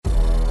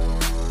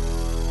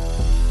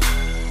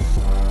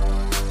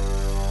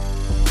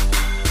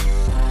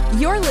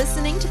You're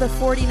listening to the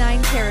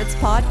 49 Carats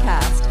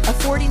podcast, a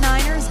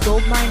 49ers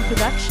Goldmine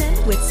production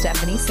with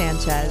Stephanie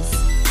Sanchez.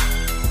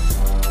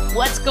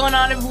 What's going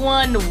on,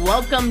 everyone?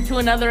 Welcome to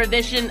another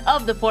edition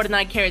of the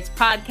 49 Carats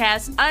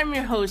podcast. I'm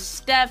your host,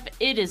 Steph.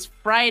 It is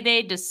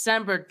Friday,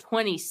 December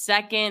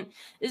 22nd.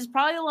 This is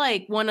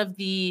probably one of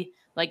the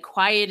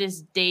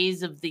quietest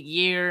days of the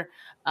year.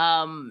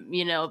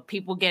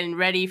 People getting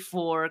ready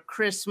for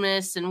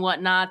Christmas and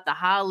whatnot, the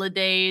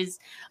holidays.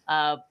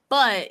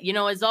 But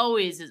as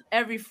always,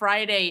 every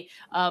Friday,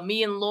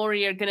 me and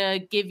Laurie are going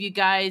to give you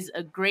guys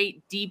a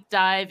great deep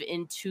dive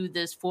into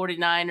this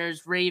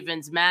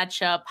 49ers-Ravens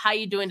matchup. How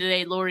you doing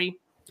today, Laurie?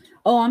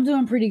 Oh, I'm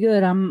doing pretty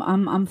good.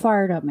 I'm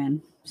fired up,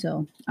 man.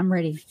 So I'm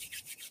ready.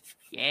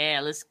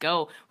 Yeah, let's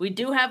go. We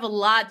do have a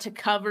lot to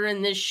cover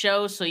in this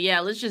show. So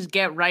yeah, let's just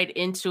get right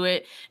into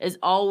it. As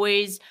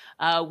always,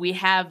 we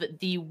have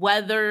the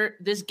weather.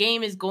 This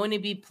game is going to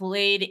be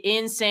played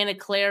in Santa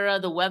Clara.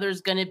 The weather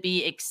is going to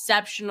be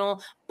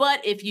exceptional.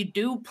 But if you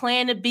do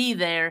plan to be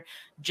there,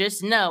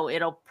 just know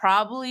it'll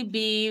probably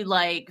be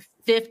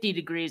 50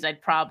 degrees,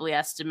 I'd probably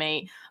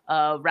estimate,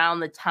 around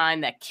the time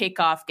that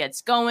kickoff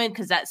gets going,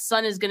 because that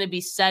sun is going to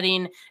be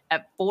setting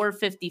at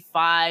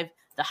 4:55.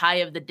 The high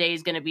of the day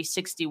is going to be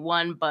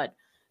 61, but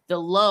the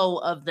low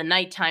of the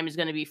nighttime is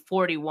going to be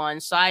 41.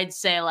 So I'd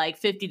say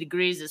 50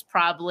 degrees is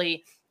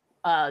probably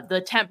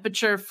the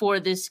temperature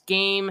for this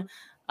game.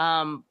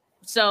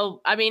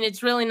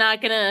 It's really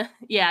not going to,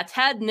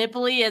 tad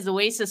nipply, as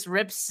Oasis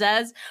Rip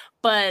says,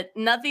 but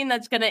nothing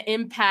that's going to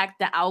impact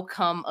the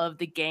outcome of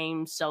the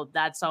game. So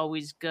that's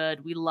always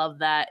good. We love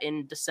that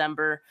in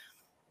December.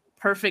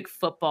 Perfect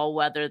football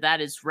weather.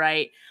 That is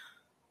right.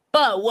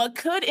 But what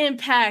could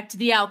impact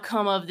the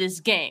outcome of this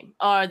game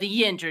are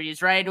the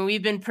injuries, right? And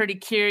we've been pretty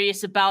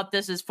curious about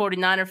this as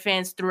 49er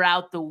fans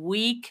throughout the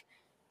week.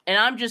 And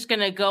I'm just going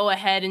to go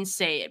ahead and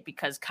say it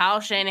because Kyle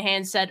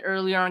Shanahan said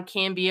earlier on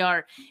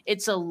CanBR,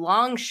 it's a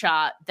long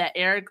shot that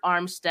Arik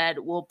Armstead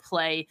will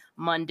play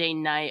Monday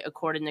night,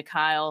 according to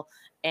Kyle.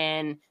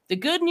 And the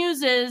good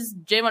news is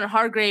Javon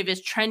Hargrave is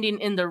trending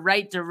in the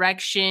right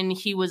direction.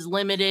 He was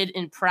limited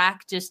in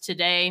practice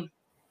today.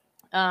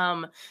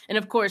 And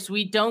of course,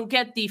 we don't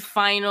get the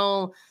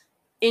final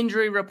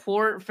injury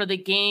report for the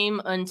game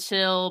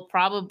until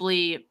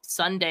probably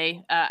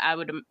Sunday,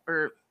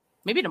 or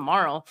maybe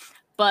tomorrow.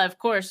 But of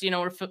course,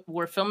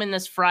 we're filming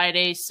this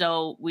Friday,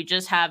 so we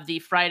just have the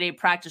Friday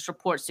practice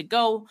reports to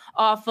go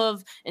off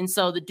of. And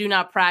so the do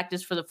not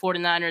practice for the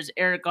 49ers,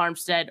 Arik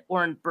Armstead,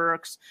 Oren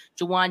Burks,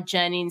 Juwan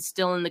Jennings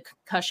still in the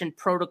concussion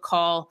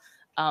protocol.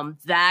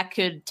 That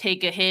could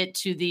take a hit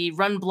to the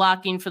run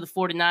blocking for the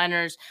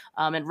 49ers,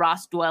 and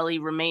Ross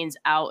Dwelley remains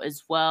out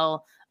as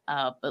well.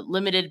 But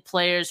limited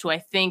players who I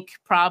think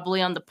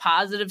probably on the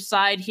positive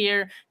side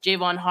here,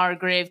 Javon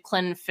Hargrave,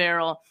 Clinton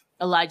Farrell,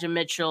 Elijah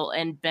Mitchell,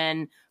 and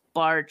Ben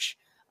Barch.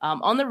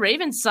 On the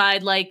Ravens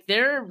side,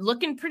 they're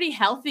looking pretty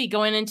healthy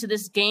going into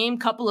this game.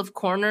 Couple of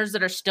corners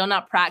that are still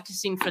not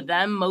practicing for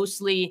them,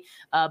 mostly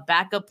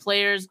backup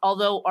players,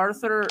 although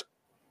Arthur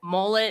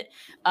Mullet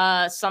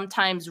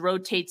sometimes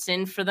rotates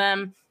in for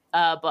them,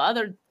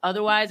 but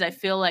otherwise I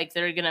feel like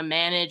they're gonna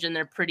manage and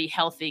they're pretty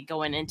healthy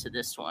going into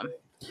this one.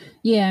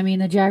 Yeah, I mean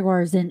the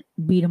Jaguars didn't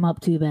beat them up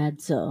too bad,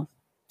 so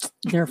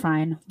they're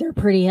fine. They're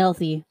pretty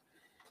healthy.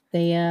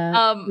 They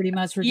pretty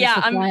much were just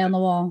a fly on the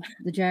wall.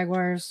 The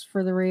Jaguars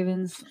for the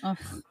Ravens. Ugh.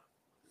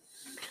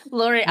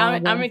 Laurie,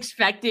 I'm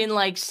expecting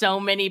so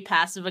many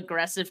passive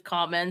aggressive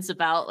comments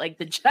about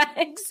the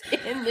Jags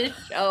in this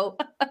show.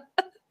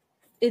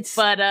 It's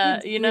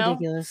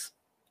ridiculous.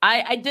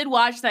 I did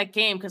watch that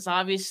game because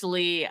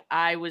obviously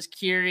I was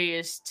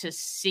curious to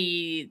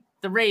see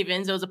the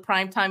Ravens. It was a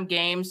primetime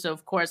game, so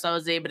of course I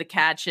was able to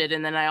catch it.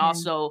 And then I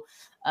also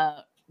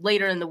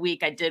later in the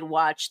week I did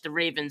watch the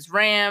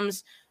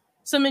Ravens-Rams.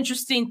 Some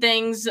interesting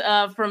things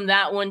from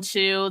that one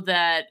too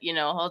that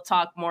I'll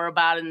talk more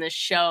about in this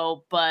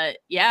show. But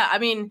yeah, I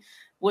mean,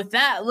 with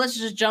that, let's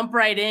just jump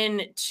right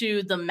in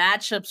to the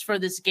matchups for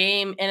this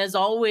game. And as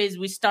always,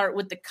 we start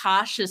with the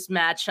cautious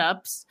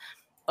matchups,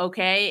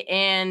 okay?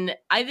 And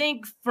I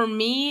think for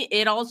me,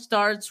 it all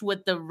starts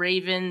with the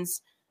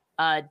Ravens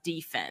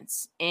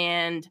defense.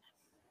 And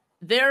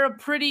they're a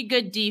pretty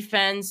good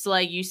defense.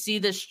 You see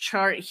this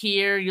chart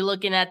here. You're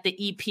looking at the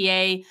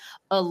EPA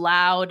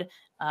allowed.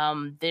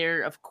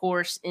 They're, of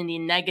course, in the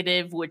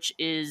negative, which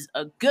is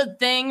a good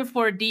thing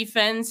for a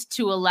defense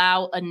to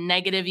allow a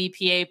negative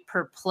EPA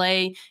per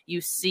play.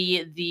 You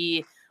see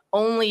the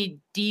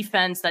only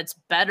defense that's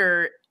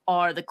better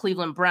are the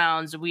Cleveland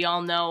Browns. We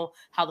all know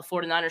how the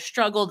 49ers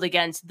struggled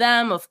against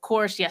them. Of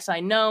course, yes, I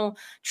know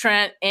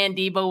Trent and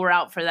Debo were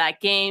out for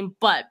that game,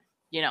 but,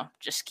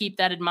 just keep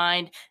that in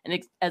mind.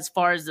 And as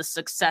far as the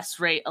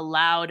success rate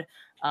allowed,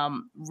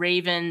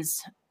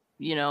 Ravens,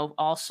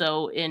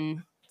 also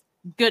in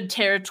good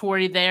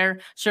territory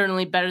there,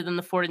 certainly better than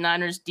the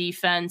 49ers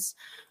defense.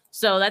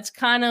 So that's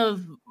kind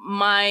of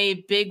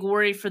my big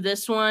worry for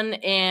this one.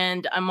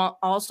 And I'm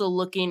also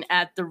looking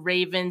at the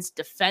Ravens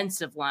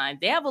defensive line.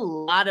 They have a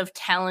lot of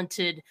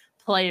talented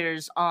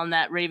players on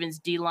that Ravens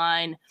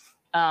D-line.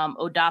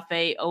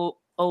 Odafe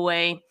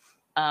Owe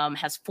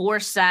has 4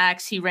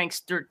 sacks. He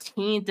ranks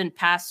 13th in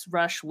pass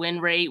rush win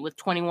rate with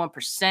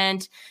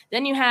 21%.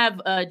 Then you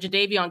have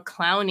Jadeveon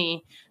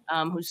Clowney,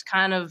 who's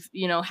kind of,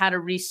 had a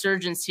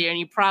resurgence here. And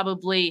you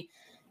probably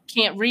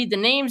can't read the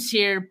names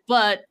here,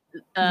 but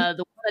the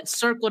one that's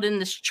circled in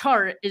this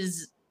chart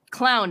is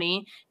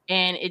Clowney,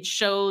 and it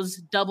shows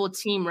double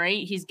team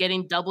rate. He's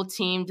getting double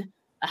teamed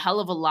a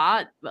hell of a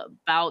lot,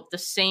 about the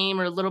same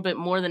or a little bit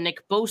more than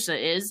Nick Bosa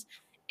is.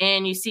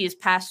 And you see his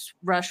pass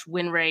rush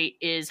win rate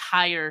is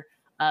higher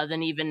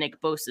than even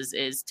Nick Bosa's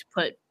is, to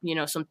put,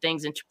 some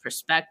things into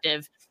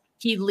perspective.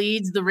 He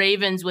leads the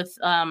Ravens with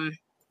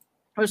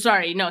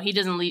he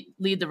doesn't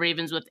lead the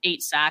Ravens with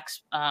 8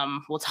 sacks.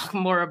 We'll talk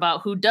more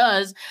about who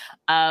does,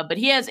 but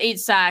he has 8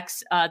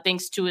 sacks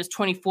thanks to his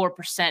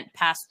 24%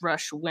 pass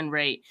rush win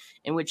rate,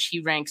 in which he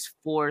ranks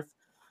 4th.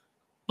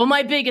 But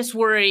my biggest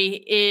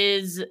worry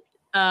is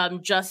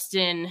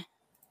Justin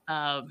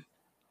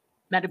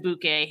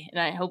Matabuke, and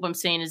I hope I'm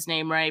saying his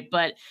name right,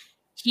 but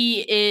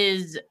he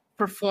is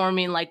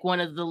performing like one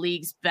of the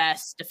league's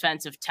best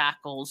defensive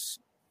tackles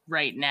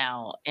right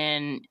now.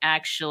 And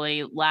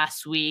actually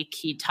last week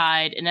he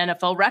tied an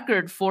NFL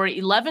record for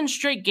 11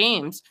 straight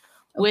games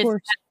with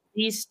at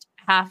least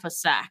half a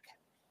sack.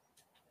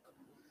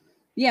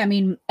 Yeah, I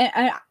mean,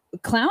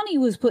 Clowney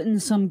was putting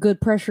some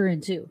good pressure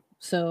in too.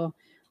 So,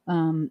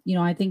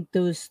 I think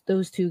those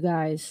 2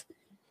 guys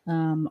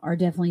are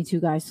definitely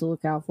 2 guys to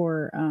look out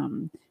for.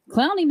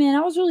 Clowney, man,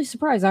 I was really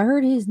surprised. I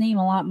heard his name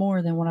a lot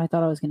more than what I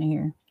thought I was going to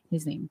hear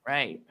his name.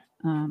 Right.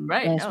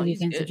 Last week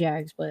against the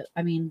Jags. But,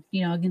 I mean,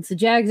 against the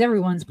Jags,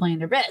 everyone's playing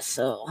their best.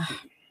 So,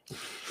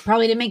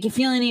 probably didn't make you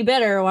feel any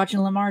better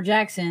watching Lamar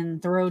Jackson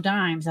throw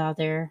dimes out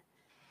there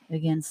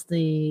against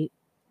the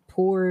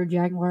poor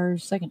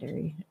Jaguars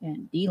secondary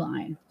and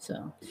D-line.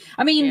 So,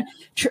 I mean,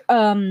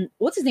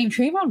 what's his name?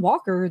 Trayvon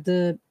Walker,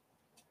 the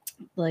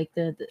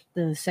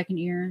second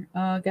year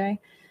guy,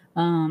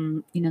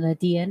 that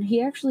DN,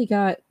 he actually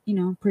got,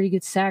 pretty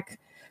good sack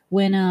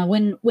when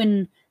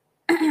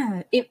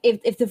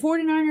if the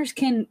 49ers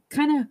can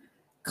kind of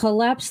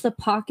collapse the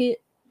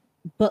pocket,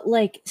 but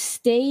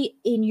stay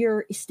in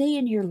your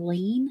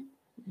lane.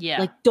 Yeah.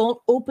 Like, don't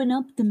open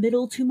up the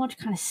middle too much,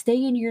 kind of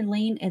stay in your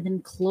lane and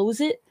then close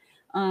it.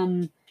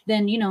 Then,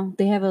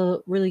 they have a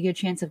really good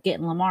chance of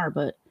getting Lamar,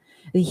 but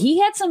he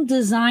had some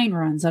design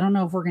runs. I don't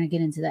know if we're going to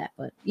get into that,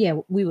 but yeah,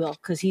 we will,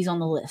 because he's on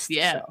the list.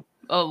 Yeah. So.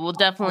 Oh, we'll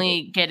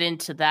definitely get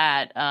into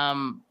that.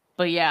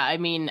 But yeah, I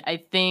mean, I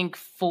think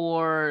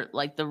for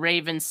the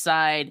Ravens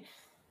side,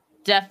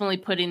 definitely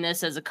putting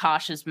this as a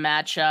cautious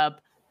matchup,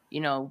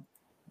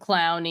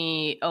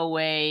 Clowney, Owe,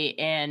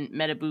 and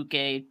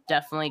Matabuke,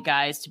 definitely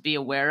guys to be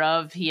aware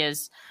of.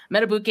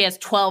 Matabuke has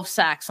 12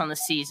 sacks on the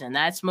season.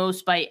 That's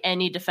most by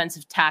any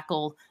defensive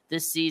tackle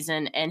this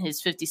season, and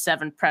his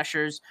 57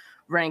 pressures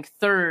rank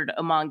 3rd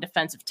among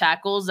defensive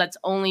tackles. That's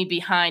only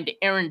behind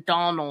Aaron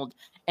Donald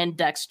and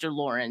Dexter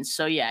Lawrence.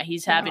 So yeah,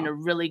 he's having a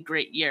really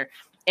great year.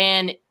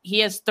 And he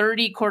has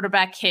 30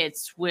 quarterback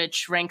hits,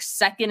 which ranks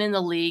 2nd in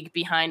the league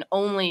behind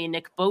only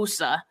Nick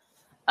Bosa.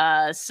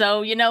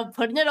 So,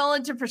 putting it all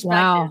into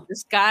perspective,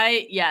 this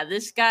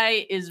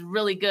guy is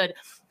really good.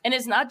 And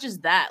it's not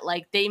just that,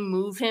 they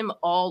move him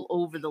all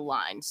over the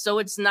line. So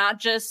it's not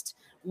just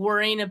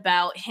worrying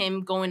about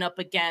him going up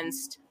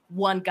against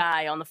one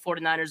guy on the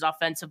 49ers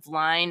offensive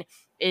line.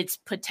 It's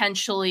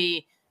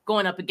potentially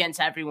going up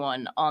against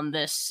everyone on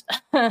this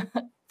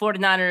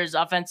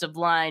 49ers offensive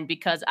line,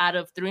 because out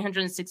of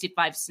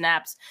 365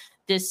 snaps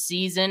this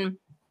season,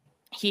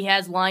 he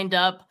has lined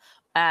up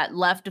at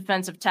left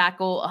defensive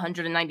tackle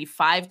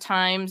 195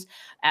 times,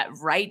 at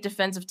right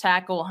defensive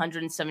tackle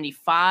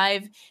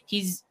 175.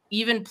 He's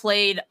even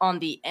played on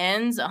the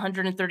ends,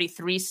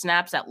 133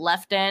 snaps at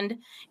left end,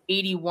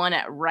 81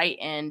 at right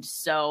end.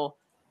 So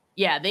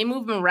yeah, they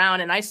move him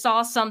around. And I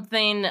saw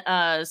something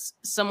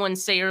someone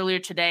say earlier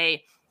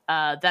today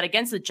that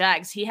against the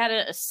Jags, he had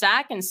a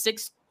sack and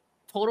 6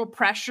 total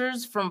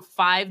pressures from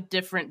 5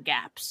 different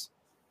gaps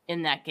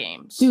in that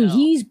game. Dude,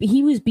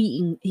 he was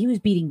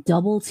beating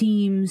double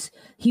teams.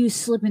 He was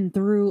slipping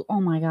through. Oh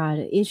my God.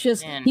 It's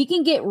just, he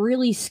can get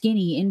really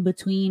skinny in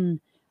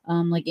between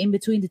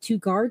the 2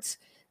 guards.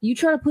 You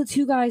try to put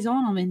 2 guys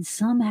on him and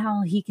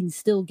somehow he can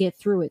still get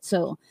through it.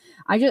 So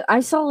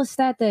I saw a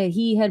stat that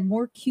he had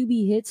more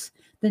QB hits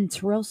than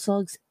Terrell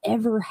Suggs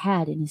ever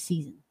had in a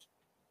season.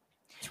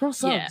 Terrell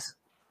Suggs.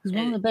 He's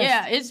one of the best.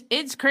 Yeah,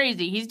 it's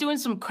crazy. He's doing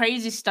some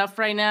crazy stuff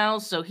right now.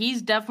 So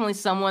he's definitely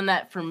someone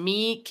that, for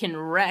me, can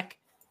wreck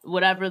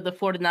whatever the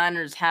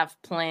 49ers have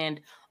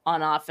planned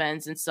on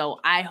offense. And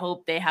so I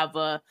hope they have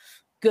a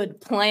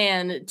good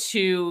plan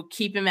to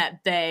keep him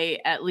at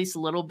bay at least a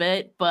little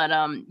bit. But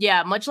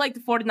yeah, much like the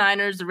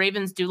 49ers, the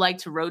Ravens do like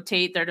to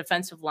rotate their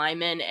defensive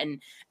linemen.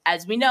 And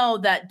as we know,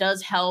 that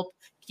does help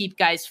keep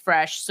guys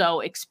fresh.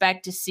 So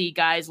expect to see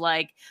guys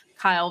like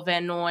Kyle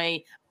Van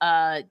Noy,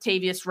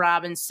 Tavius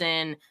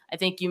Robinson. I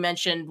think you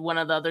mentioned one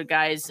of the other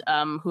guys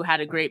who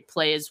had a great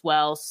play as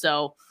well.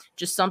 So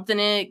just something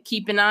to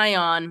keep an eye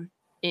on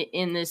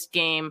in this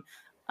game.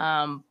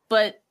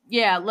 But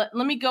let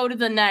me go to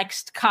the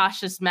next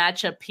cautious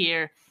matchup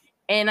here.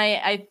 And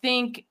I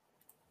think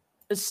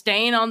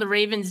staying on the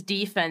Ravens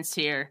defense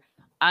here,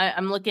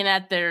 I'm looking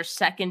at their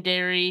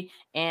secondary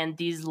and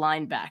these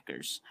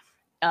linebackers.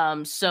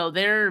 So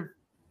they're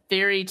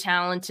very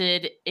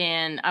talented.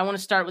 And I want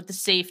to start with the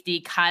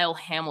safety, Kyle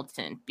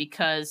Hamilton,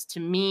 because to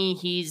me,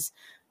 he's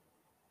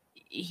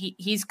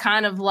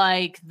kind of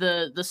like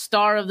the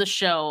star of the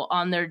show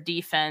on their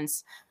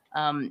defense.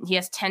 He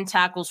has 10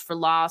 tackles for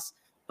loss,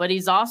 but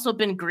he's also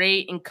been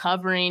great in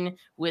covering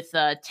with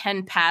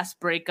 10 pass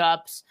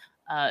breakups.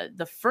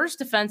 The first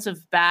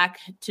defensive back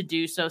to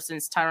do so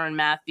since Tyrann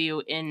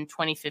Mathieu in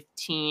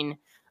 2015.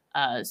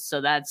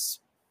 So that's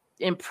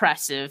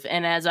impressive.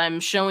 And as I'm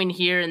showing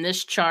here in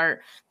this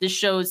chart, this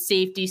shows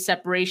safety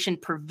separation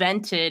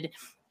prevented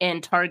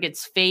and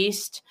targets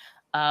faced.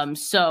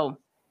 So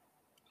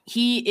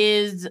he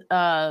is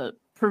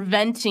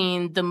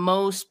preventing the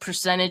most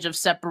percentage of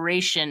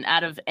separation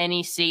out of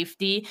any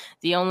safety.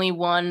 The only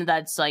one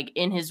that's like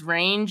in his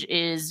range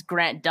is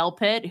Grant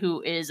Delpit,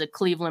 who is a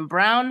Cleveland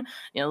Brown.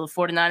 The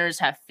 49ers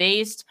have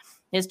faced.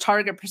 His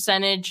target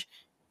percentage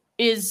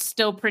is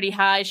still pretty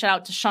high. Shout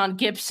out to Sean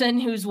Gibson,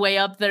 who's way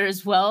up there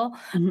as well.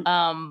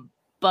 Mm-hmm.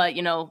 But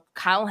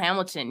Kyle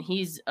Hamilton,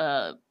 he's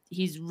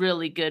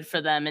really good for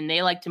them, and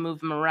they like to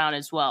move him around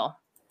as well.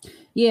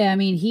 Yeah, I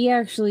mean,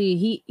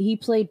 he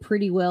played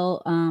pretty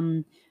well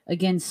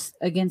against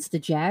the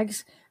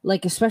Jags,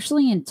 like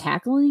especially in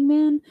tackling,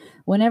 man.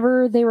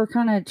 Whenever they were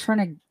kind of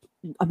trying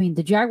to, I mean,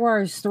 the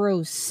Jaguars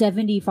throw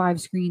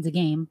 75 screens a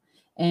game,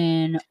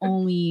 and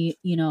only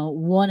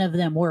one of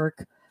them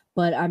work.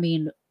 But I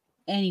mean,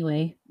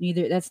 anyway,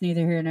 neither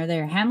here nor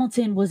there.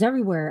 Hamilton was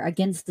everywhere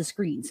against the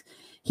screens.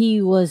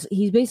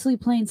 He's basically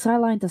playing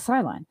sideline to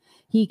sideline.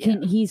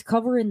 He's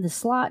covering the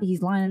slot.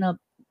 He's lining up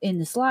in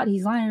the slot.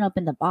 He's lining up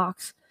in the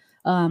box.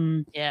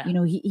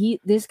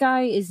 This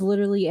guy is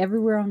literally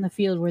everywhere on the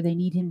field where they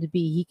need him to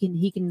be.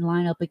 He can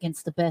line up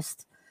against the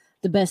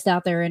best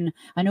out there. And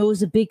I know it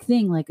was a big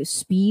thing, like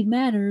speed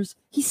matters.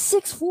 He's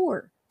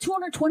 6'4",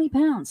 220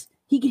 pounds.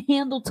 He can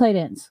handle tight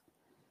ends.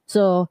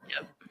 So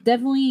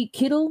definitely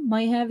Kittle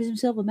might have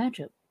himself a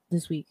matchup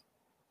this week.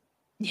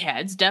 Yeah,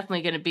 it's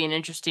definitely going to be an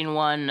interesting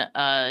one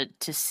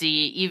to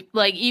see.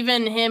 Like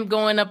even him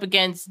going up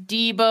against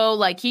Debo,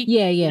 like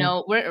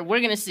we're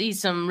going to see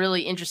some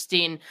really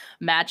interesting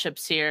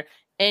matchups here.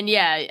 And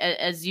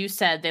as you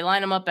said, they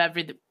line him up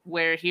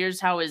everywhere.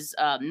 Here's how his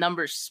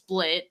numbers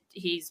split.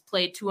 He's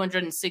played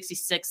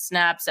 266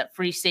 snaps at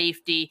free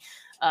safety,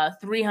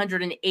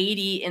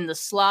 380 in the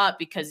slot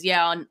because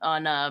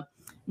on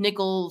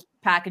nickel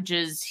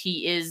packages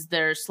he is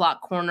their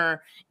slot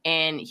corner,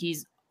 and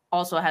he's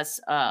also has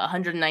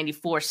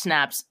 194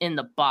 snaps in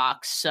the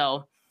box.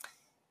 So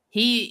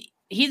he's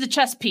a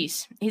chess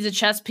piece. He's a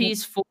chess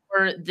piece for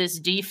this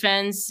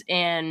defense,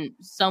 and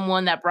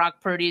someone that Brock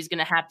Purdy is going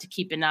to have to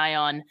keep an eye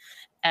on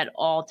at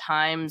all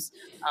times.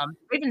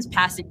 Ravens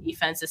passing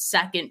defense is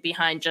second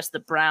behind just the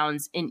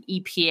Browns in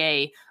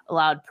EPA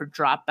allowed per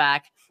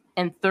dropback,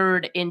 and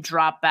third in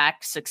dropback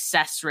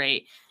success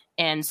rate.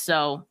 And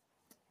so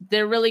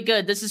they're really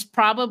good. This is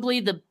probably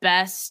the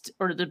best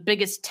or the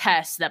biggest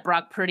test that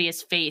Brock Purdy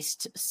has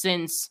faced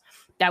since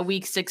that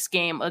Week 6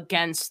 game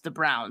against the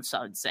Browns,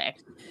 I would say.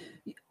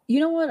 You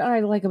know what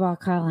I like about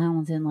Kyle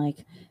Hamilton? I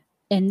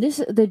think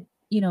the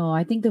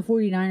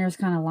 49ers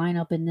kind of line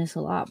up in this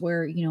a lot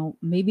where,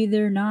 maybe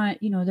they're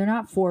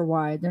not 4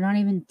 wide. They're not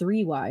even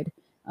 3 wide.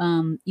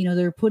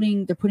 They're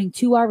putting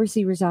 2 wide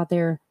receivers out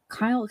there.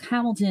 Kyle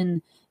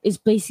Hamilton is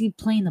basically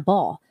playing the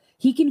ball.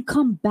 He can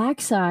come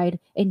backside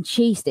and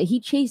chase it. He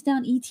chased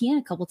down ETN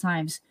a couple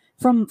times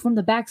from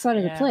the backside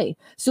of the play.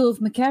 So if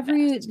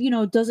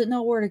McCaffrey, doesn't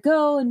know where to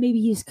go and maybe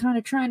he's kind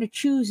of trying to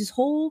choose his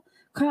hole,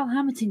 Kyle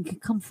Hamilton can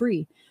come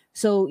free.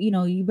 So,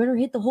 you better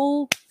hit the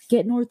hole,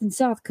 get north and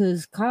south,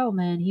 because Kyle,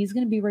 man, he's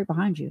going to be right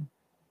behind you.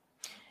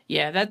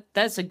 Yeah,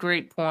 that's a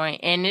great point.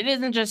 And it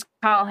isn't just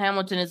Kyle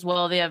Hamilton as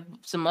well. They have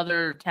some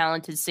other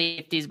talented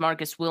safeties,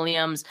 Marcus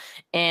Williams,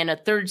 and a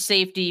third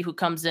safety who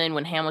comes in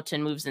when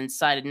Hamilton moves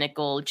inside a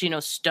nickel,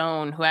 Geno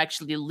Stone, who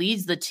actually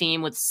leads the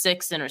team with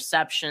 6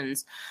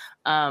 interceptions.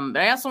 But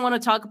I also want to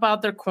talk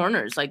about their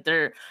corners. Like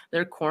their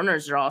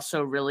corners are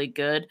also really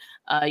good.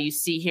 You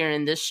see here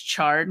in this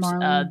chart,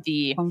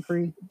 Marlon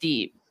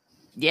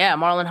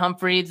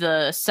Humphrey,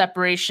 the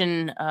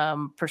separation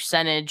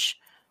percentage.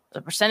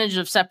 The percentage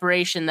of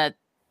separation that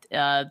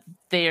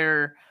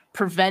they're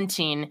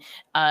preventing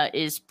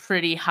is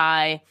pretty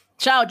high.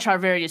 Shout out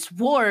Charvarius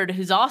Ward,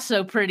 who's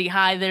also pretty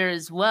high there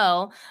as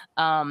well.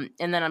 And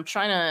then I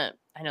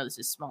know this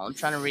is small. I'm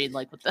trying to read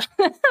like what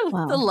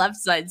the left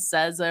side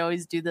says. I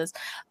always do this.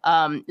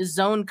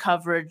 Zone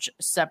coverage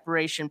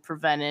separation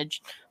prevented.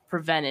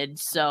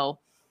 So,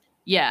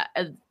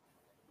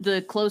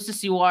 the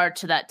closest you are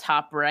to that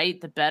top right,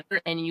 the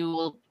better. And you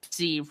will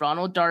see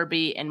Ronald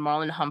Darby and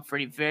Marlon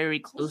Humphrey very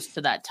close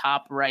to that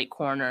top right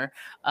corner.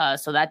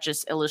 So that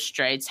just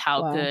illustrates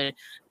how good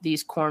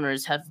these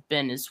corners have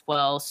been as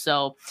well.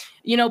 So,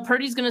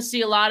 Purdy's going to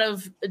see a lot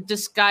of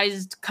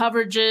disguised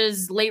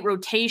coverages, late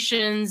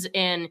rotations,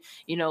 and,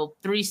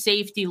 3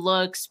 safety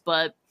looks.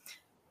 But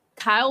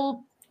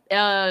Kyle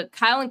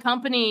and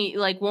company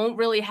won't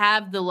really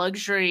have the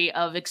luxury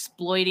of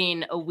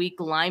exploiting a weak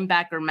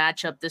linebacker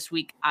matchup this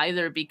week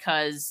either,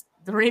 because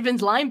the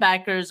Ravens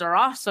linebackers are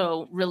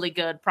also really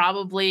good.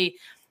 Probably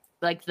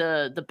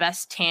the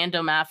best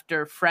tandem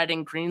after Fred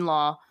and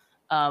Greenlaw,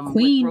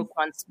 with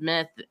Roquan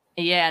Smith.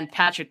 Yeah. And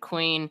Patrick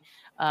Queen.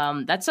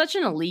 That's such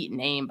an elite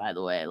name, by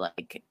the way.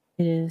 It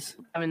is.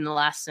 I mean, the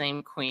last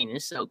name Queen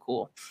is so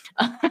cool.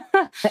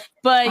 But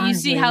honestly, you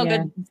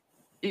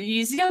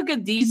see how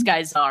good these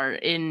guys are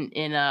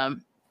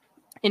in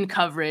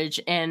coverage,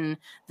 and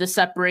the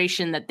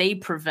separation that they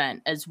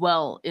prevent as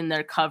well in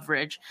their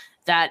coverage.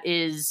 That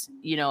is,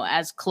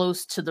 as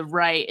close to the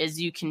right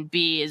as you can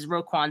be is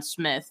Roquan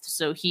Smith.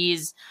 So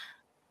he's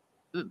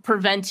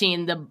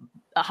preventing the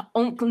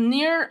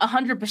near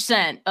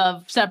 100%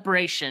 of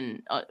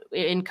separation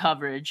in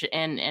coverage,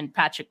 and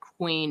Patrick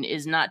Queen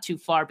is not too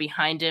far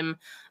behind him.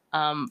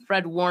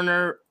 Fred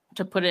Warner,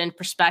 to put it in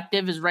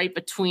perspective, is right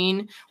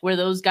between where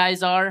those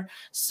guys are.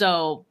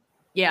 So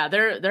yeah,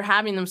 they're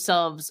having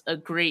themselves a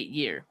great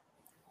year.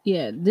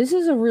 Yeah, this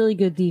is a really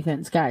good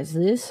defense, guys.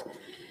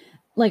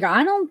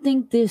 I don't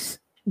think this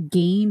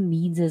game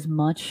means as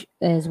much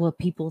as what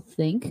people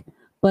think,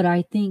 but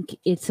I think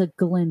it's a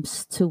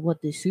glimpse to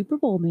what the Super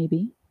Bowl may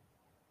be.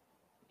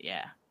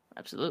 Yeah,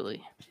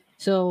 absolutely.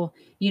 So,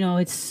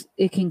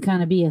 it can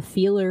kind of be a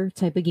feeler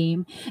type of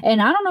game.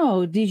 And I don't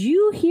know, did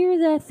you hear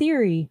that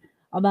theory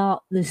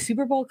about the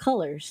Super Bowl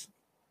colors?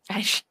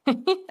 I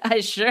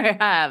sure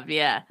have,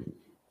 yeah.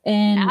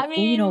 And, I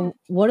mean,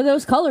 what are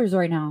those colors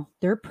right now?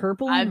 They're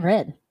purple and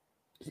red.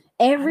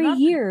 Every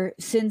year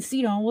since,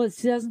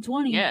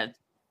 2020. Yeah.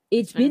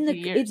 It's been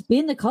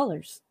the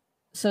colors.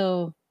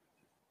 So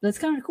that's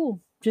kind of cool.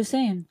 Just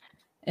saying.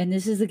 And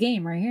this is the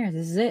game right here.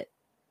 This is it.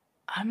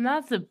 I'm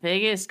not the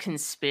biggest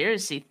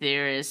conspiracy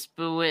theorist,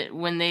 but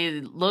when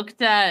they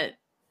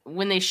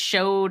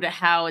showed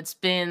how it's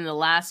been the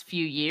last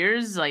few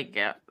years, I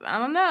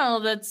don't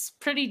know, that's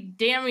pretty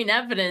damning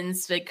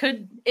evidence. If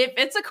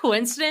it's a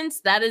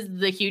coincidence, that is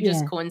the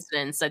hugest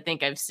coincidence I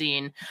think I've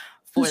seen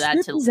for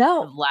that to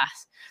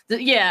last.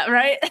 Yeah,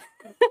 right.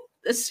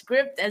 The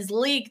script has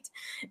leaked,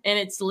 and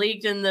it's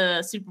leaked in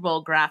the Super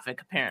Bowl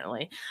graphic,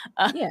 apparently.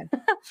 Yeah.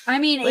 I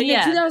mean,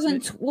 in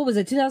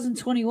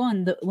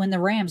 2021, when the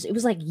Rams, it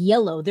was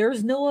yellow. There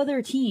was no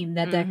other team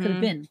that could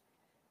have been.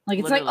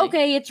 It's literally.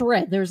 Okay, it's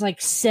red. There's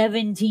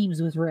 7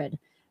 teams with red,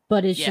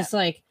 but it's just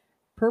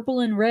purple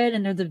and red,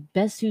 and they're the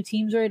best 2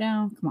 teams right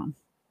now. Come on.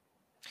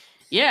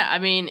 Yeah, I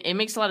mean, it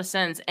makes a lot of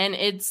sense, and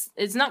it's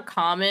not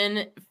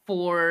common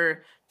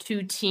for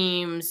 2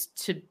 teams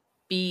to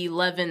be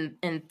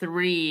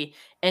 11-3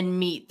 and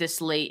meet this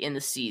late in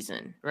the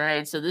season,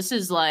 right? So this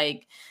is a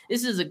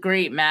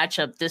great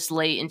matchup this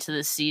late into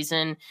the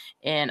season,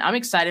 and I'm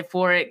excited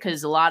for it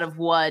because a lot of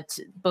what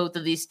both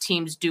of these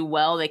teams do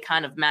well, they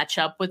kind of match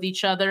up with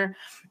each other.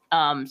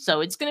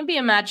 So it's going to be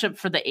a matchup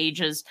for the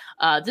ages.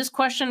 This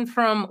question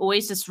from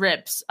Oasis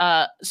Rips.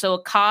 So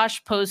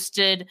Akash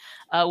posted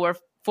where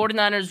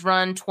 49ers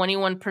run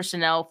 21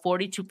 personnel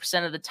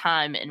 42% of the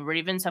time, and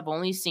Ravens have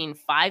only seen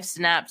 5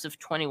 snaps of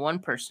 21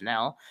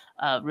 personnel.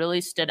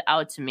 Really stood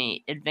out to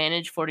me.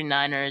 Advantage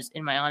 49ers,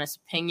 in my honest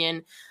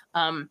opinion.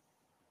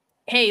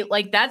 Hey,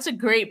 that's a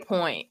great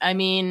point. I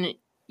mean,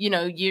 you're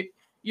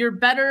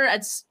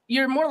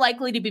more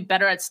likely to be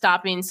better at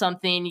stopping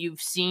something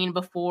you've seen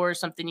before,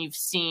 something you've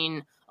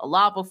seen a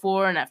lot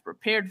before and have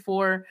prepared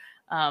for.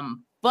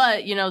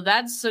 But,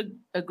 that's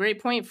a great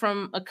point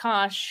from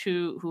Akash,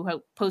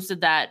 who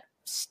posted that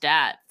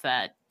stat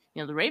that,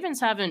 the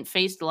Ravens haven't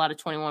faced a lot of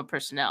 21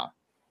 personnel.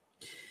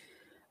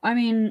 I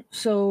mean,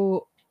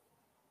 so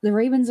the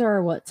Ravens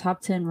are top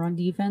 10 run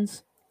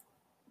defense?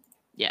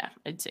 Yeah,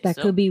 I'd say that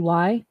could be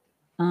why.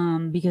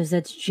 Because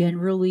that's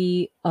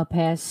generally a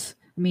pass,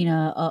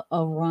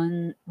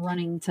 a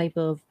running type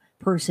of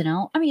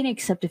personnel. I mean,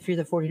 except if you're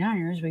the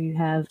 49ers where you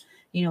have,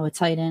 a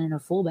tight end and a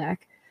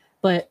fullback.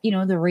 But,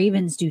 the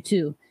Ravens do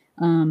too.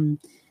 And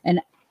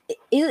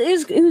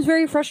it was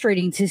very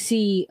frustrating to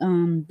see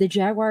the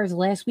Jaguars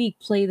last week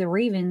play the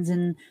Ravens.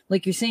 And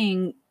like you're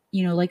saying,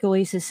 like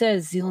Oasis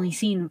says, he's only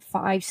seen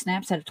 5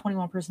 snaps out of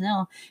 21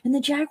 personnel. And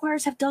the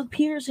Jaguars have Doug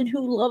Peterson,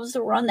 who loves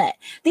to run that.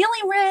 They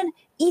only ran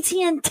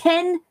ETN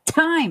 10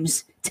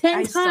 times. 10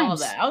 times. I saw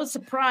that. I was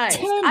surprised.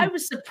 10. I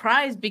was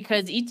surprised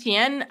because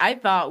ETN, I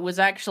thought, was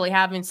actually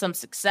having some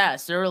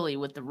success early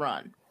with the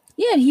run.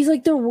 Yeah, he's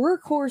the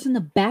workhorse and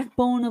the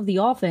backbone of the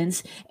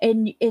offense,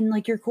 and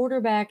your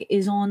quarterback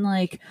is on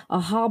a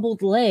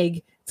hobbled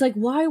leg. It's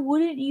why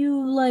wouldn't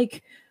you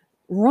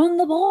run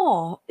the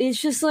ball? It's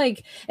just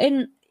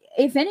and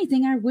if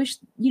anything, I wish,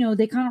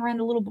 they kind of ran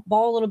the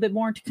ball a little bit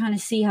more to kind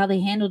of see how they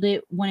handled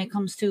it when it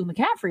comes to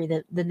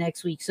McCaffrey the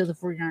next week. So the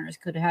 49ers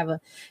could have a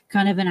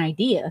kind of an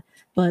idea.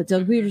 But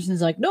Doug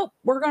Peterson's like, nope,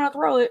 we're going to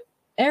throw it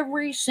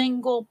every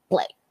single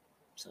play.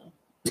 So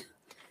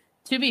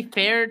to be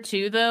fair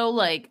too, though,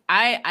 like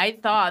I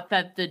thought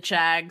that the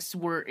Jags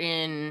were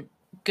in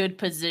good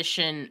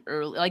position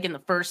early, like in the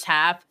first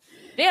half.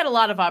 They had a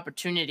lot of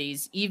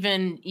opportunities,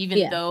 even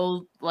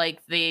though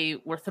like they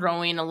were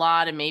throwing a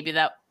lot, and maybe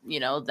that,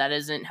 that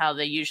isn't how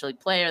they usually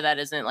play, or that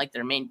isn't like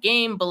their main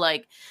game, but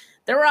like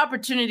there were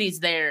opportunities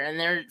there, and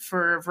they're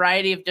for a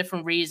variety of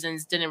different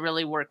reasons didn't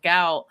really work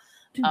out.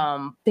 Dude,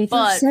 they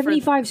threw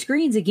 75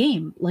 screens a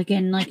game,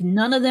 and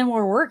none of them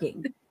were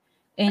working.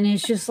 And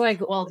it's just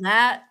like, well,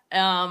 that,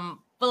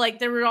 but like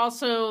there were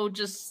also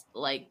just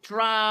like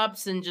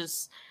drops and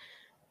just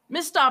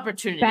missed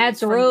opportunities. Bad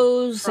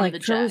throws, from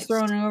like Trevor's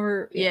throwing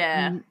over.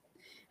 Yeah.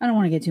 I don't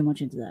want to get too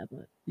much into that,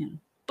 but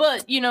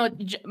But,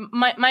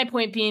 my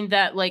point being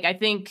that, like, I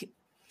think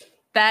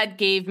that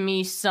gave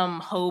me some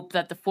hope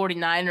that the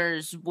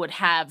 49ers would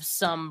have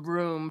some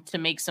room to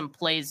make some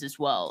plays as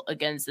well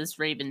against this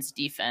Ravens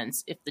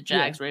defense if the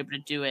Jags were able to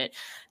do it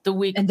the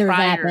week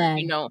prior.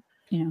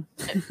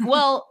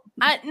 Well,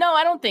 I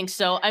don't think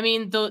so. I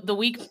mean, the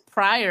week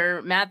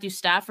prior, Matthew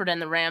Stafford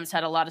and the Rams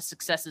had a lot of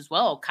success as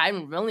well.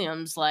 Kyren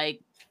Williams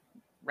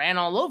ran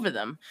all over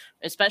them,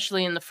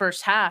 especially in the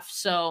first half.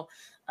 So,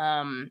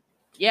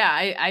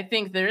 I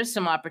think there is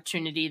some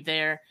opportunity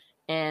there,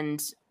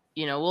 and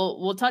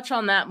we'll touch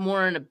on that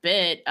more in a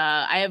bit.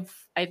 I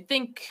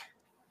think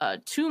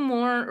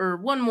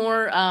one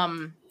more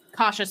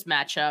cautious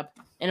matchup,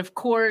 and of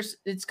course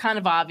it's kind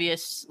of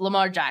obvious,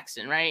 Lamar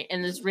Jackson, right,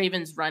 and this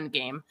Ravens run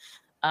game.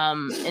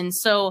 And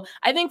so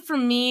I think for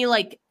me,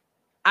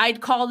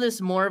 I'd call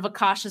this more of a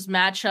cautious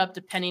matchup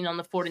depending on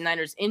the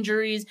 49ers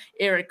injuries.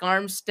 Eric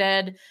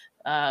Armstead,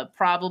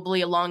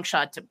 probably a long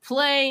shot to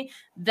play.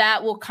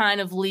 That will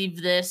kind of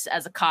leave this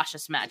as a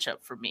cautious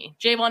matchup for me.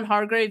 Javon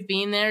Hargrave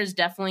being there is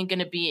definitely going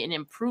to be an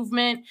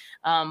improvement.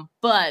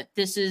 But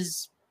this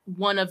is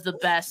one of the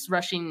best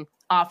rushing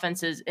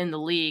offenses in the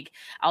league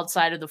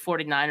outside of the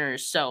 49ers.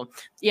 So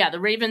the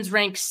Ravens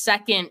rank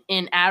second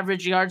in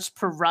average yards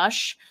per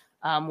rush,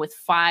 with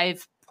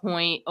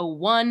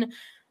 5.01.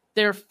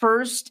 They're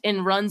first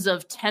in runs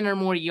of 10 or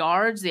more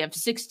yards. They have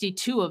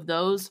 62 of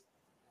those.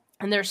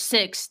 And they're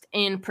sixth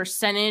in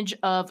percentage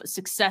of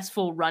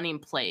successful running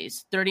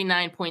plays.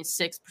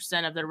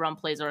 39.6% of their run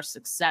plays are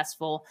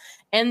successful.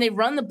 And they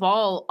run the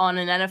ball on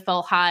an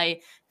NFL high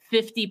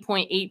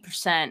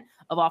 50.8%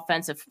 of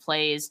offensive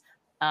plays.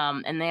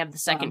 And they have the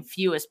second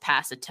fewest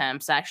pass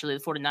attempts. Actually,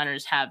 the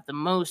 49ers have the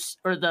most,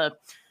 or the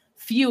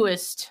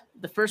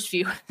first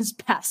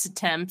fewest pass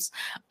attempts.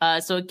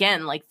 So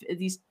again,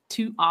 these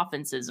two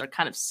offenses are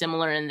kind of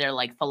similar in their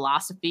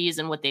philosophies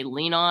and what they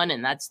lean on,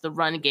 and that's the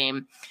run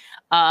game.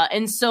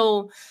 And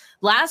so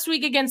last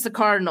week against the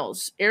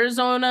Cardinals,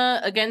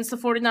 Arizona against the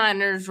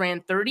 49ers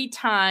ran 30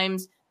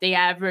 times. They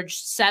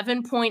averaged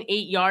 7.8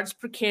 yards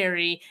per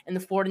carry, and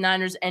the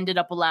 49ers ended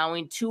up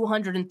allowing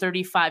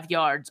 235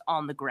 yards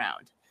on the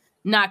ground.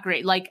 Not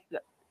great.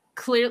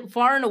 Clear,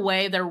 far and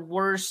away their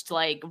worst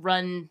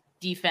run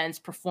defense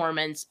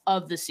performance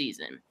of the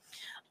season.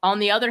 On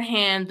the other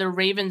hand, the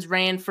Ravens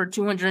ran for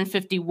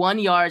 251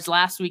 yards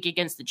last week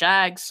against the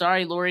Jags.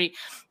 Sorry, Laurie.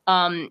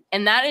 And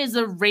that is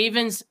the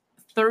Ravens'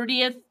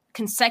 30th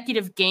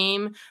consecutive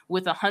game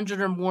with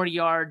 100 or more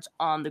yards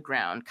on the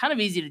ground. Kind of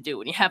easy to do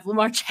when you have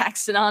Lamar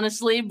Jackson,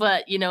 honestly,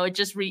 but it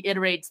just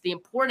reiterates the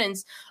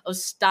importance of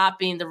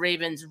stopping the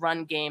Ravens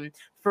run game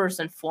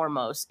first and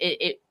foremost.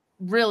 It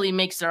really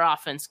makes their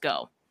offense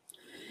go.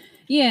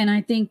 Yeah, and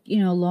I think,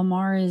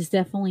 Lamar is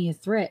definitely a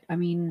threat. I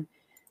mean,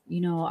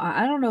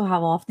 I don't know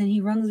how often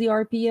he runs the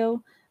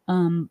RPO,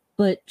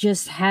 but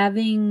just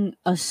having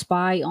a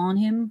spy on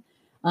him,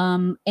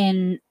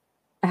 and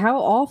how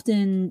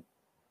often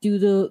do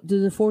the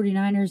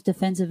 49ers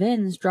defensive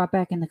ends drop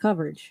back into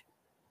coverage?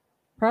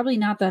 Probably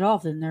not that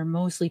often. They're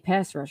mostly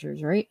pass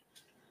rushers, right?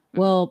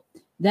 Well,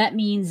 that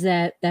means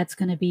that's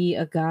going to be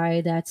a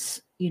guy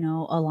that's, a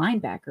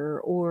linebacker,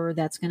 or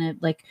that's going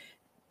to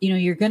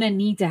you're going to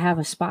need to have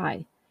a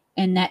spy,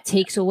 and that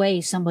takes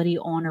away somebody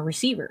on a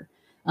receiver.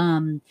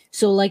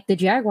 So the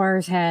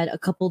Jaguars had a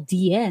couple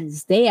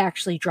DNs, they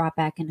actually dropped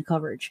back into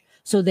coverage.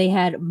 So they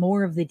had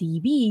more of the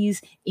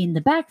DBs in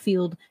the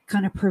backfield,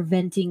 kind of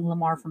preventing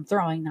Lamar from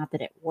throwing. Not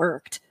that it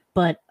worked,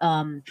 but,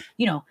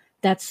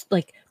 that's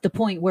the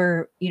point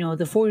where, the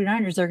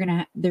 49ers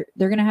are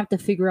they're going to have to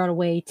figure out a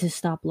way to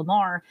stop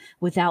Lamar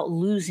without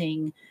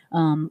losing,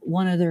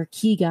 one of their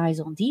key guys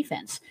on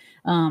defense.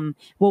 Well,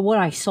 what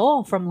I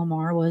saw from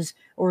Lamar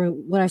or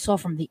what I saw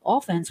from the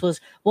offense was,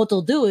 what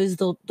they'll do is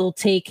they'll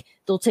take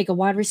a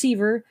wide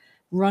receiver,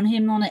 run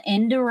him on an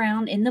end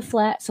around in the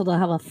flat. So they'll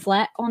have a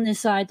flat on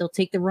this side. They'll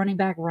take the running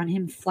back, run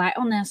him flat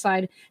on that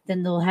side.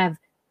 Then they'll have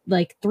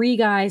three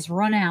guys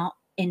run out.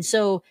 And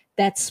so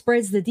that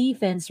spreads the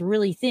defense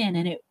really thin,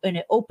 and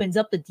it opens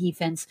up the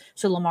defense.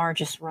 So Lamar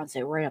just runs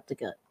it right up the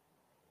gut.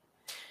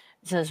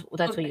 So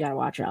that's what you got to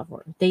watch out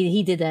for.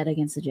 He did that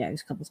against the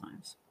Jags a couple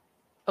times.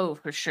 Oh,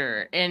 for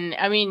sure. And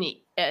I mean,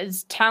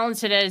 as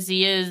talented as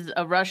he is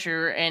a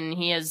rusher, and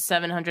he has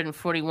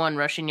 741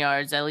 rushing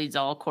yards, that leads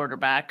all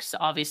quarterbacks,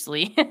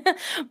 obviously.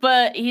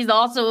 But he's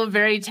also a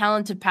very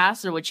talented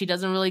passer, which he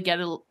doesn't really get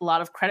a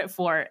lot of credit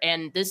for.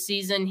 And this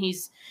season,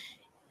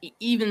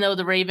 even though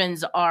the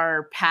Ravens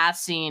are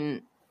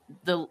passing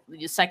the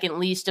second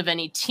least of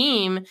any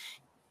team,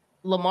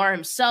 Lamar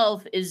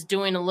himself is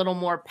doing a little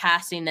more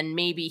passing than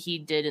maybe he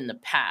did in the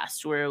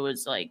past, where it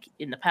was like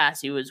in the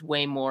past, he was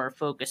way more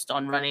focused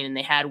on running and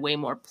they had way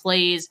more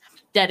plays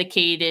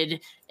dedicated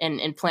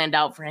and planned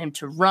out for him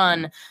to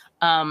run.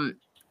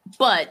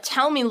 But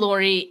tell me,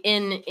 Laurie,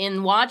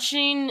 in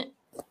watching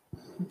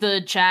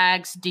the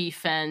Jags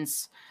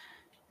defense,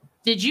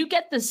 did you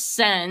get the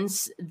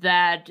sense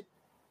that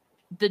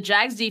the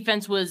Jags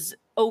defense was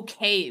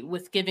okay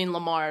with giving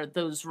Lamar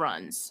those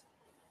runs?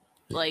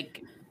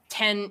 Like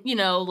 10,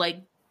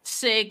 like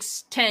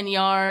 6-10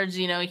 yards,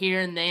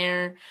 here and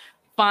there,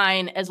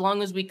 fine, as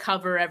long as we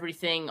cover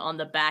everything on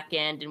the back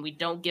end and we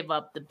don't give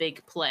up the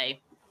big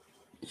play.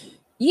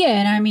 Yeah,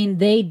 and I mean,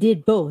 they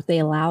did both. They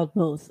allowed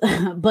both.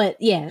 But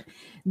yeah,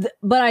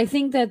 but I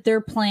think that their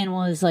plan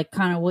was like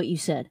kind of what you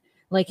said.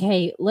 Like,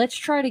 hey, let's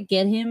try to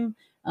get him,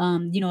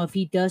 if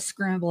he does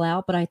scramble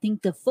out. But I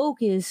think the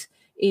focus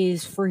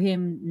is for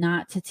him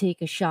not to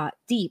take a shot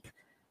deep.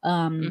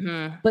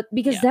 But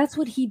because that's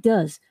what he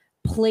does.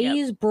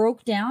 Plays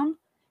broke down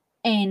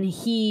and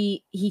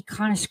he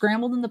kind of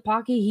scrambled in the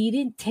pocket. He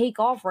didn't take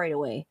off right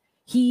away.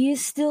 He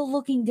is still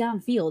looking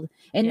downfield.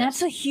 And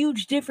that's a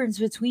huge difference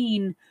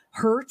between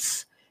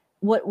Hurts,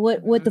 what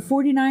the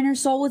 49ers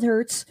saw with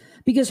Hurts,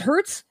 because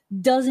Hurts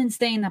doesn't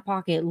stay in the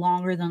pocket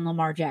longer than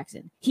Lamar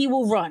Jackson. He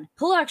will run.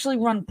 He'll actually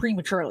run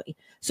prematurely.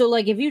 So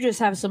like if you just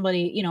have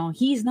somebody,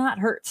 he's not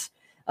Hurts.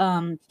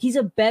 He's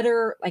a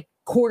better like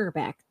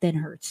quarterback than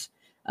Hurts.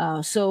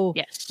 And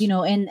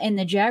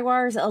the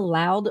Jaguars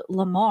allowed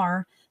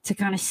Lamar to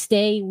kind of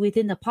stay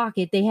within the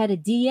pocket. They had a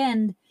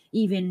D-end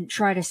even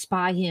try to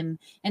spy him,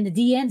 and the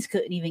D-ends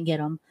couldn't even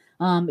get him,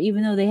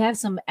 even though they have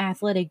some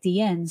athletic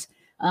D-ends.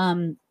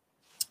 But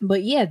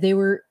they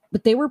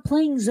were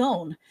playing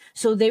zone.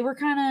 So they were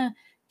kind of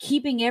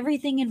keeping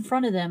everything in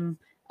front of them,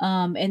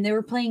 and they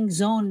were playing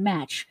zone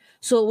match.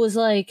 So it was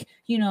like,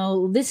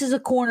 this is a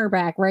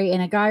cornerback, right?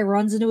 And a guy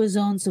runs into his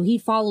zone, so he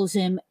follows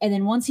him. And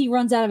then once he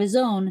runs out of his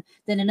zone,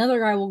 then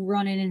another guy will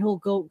run in and he'll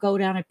go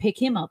down and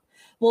pick him up.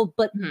 Well,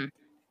 but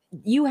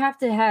you have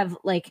to have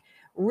like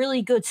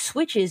really good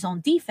switches on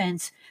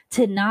defense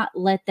to not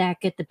let that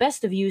get the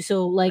best of you.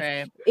 So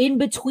like in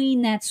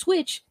between that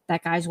switch,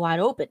 that guy's wide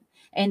open.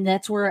 And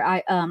that's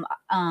where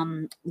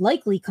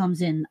Likely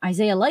comes in,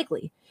 Isaiah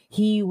Likely.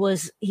 He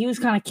was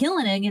kind of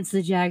killing it against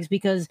the Jags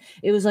because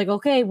it was like,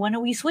 okay, when are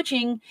we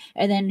switching?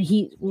 And then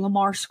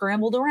Lamar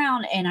scrambled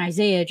around and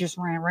Isaiah just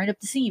ran right up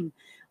the seam.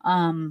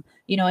 And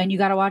you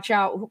got to watch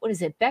out. What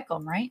is it?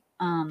 Beckham, right?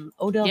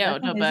 Odell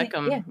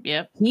Beckham.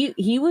 Yeah. Yep.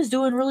 He was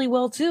doing really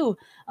well too.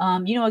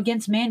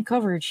 Against man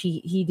coverage,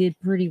 he did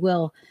pretty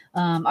well.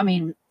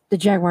 The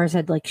Jaguars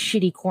had like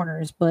shitty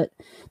corners, but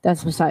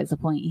that's besides the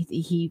point.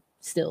 He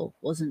still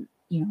wasn't,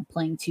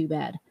 playing too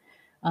bad.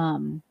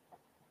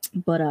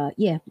 But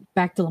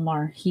back to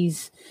Lamar.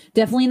 He's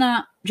definitely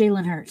not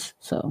Jalen Hurts.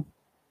 So,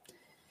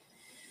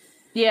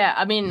 yeah,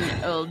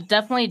 I'll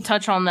definitely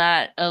touch on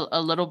that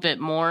a little bit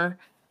more.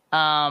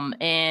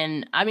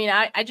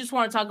 I just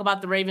want to talk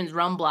about the Ravens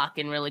run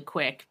blocking really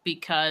quick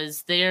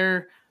because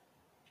they're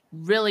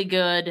really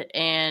good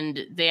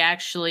and they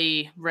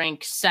actually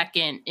rank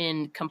second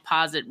in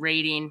composite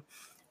rating.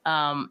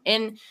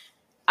 And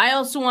I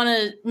also want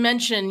to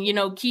mention,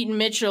 Keaton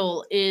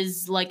Mitchell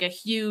is like a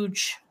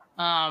huge,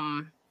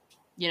 a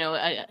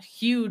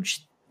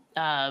huge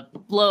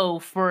blow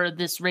for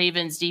this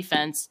Ravens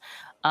defense.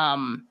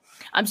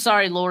 I'm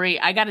sorry, Laurie.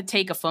 I got to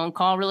take a phone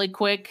call really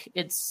quick.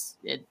 It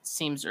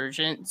seems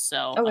urgent,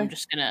 so okay. I'm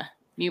just going to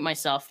mute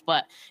myself.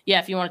 But yeah,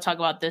 if you want to talk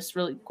about this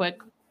really quick.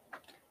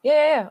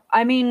 Yeah.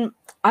 I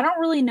don't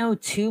really know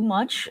too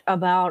much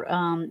about,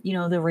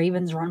 the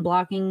Ravens run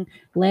blocking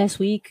last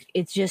week.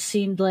 It just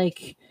seemed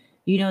like,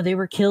 they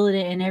were killing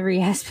it in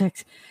every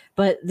aspect.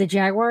 But the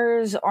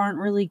Jaguars aren't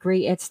really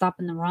great at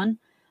stopping the run.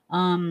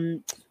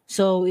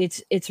 So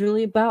it's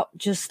really about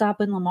just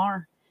stopping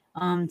Lamar.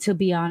 To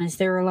be honest,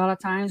 there were a lot of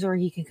times where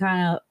he could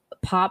kind of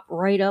pop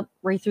right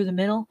through the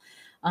middle.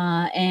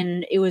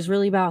 And it was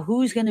really about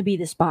who's going to be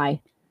the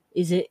spy.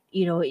 Is it,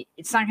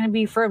 it's not going to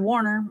be Fred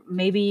Warner.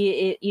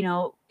 Maybe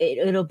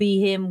it'll be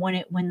him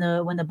when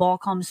the ball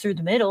comes through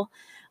the middle.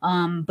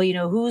 But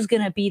who's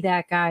going to be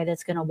that guy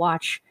that's going to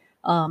watch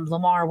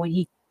Lamar when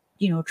he,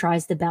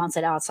 tries to bounce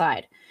it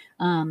outside.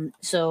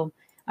 So,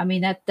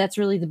 that's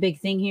really the big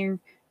thing here.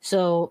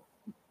 So,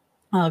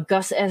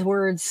 Gus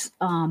Edwards,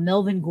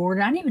 Melvin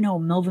Gordon. I didn't even know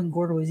Melvin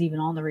Gordon was even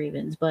on the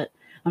Ravens, but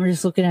I'm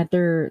just looking at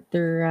their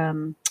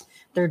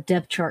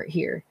depth chart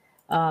here.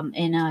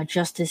 And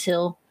Justice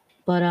Hill,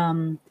 but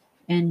and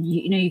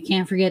you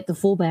can't forget the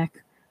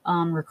fullback,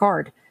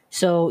 Ricard.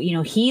 So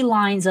he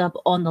lines up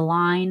on the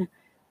line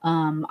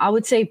I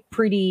would say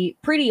pretty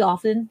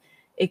often.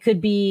 It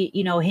could be,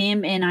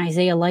 him and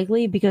Isaiah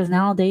Likely, because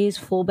nowadays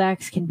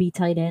fullbacks can be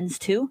tight ends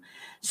too.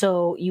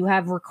 So you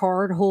have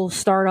Ricard, who'll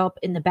start up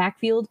in the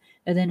backfield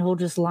and then he'll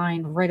just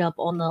line right up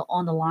on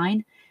the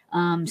line.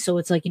 So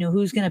it's like,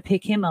 who's going to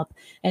pick him up?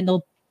 And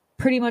they'll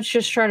pretty much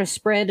just try to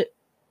spread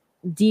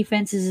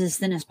defenses as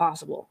thin as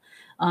possible.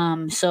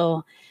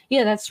 So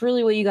yeah, that's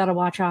really what you got to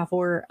watch out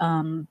for.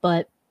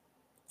 But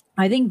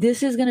I think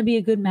this is going to be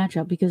a good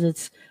matchup because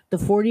it's the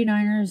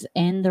 49ers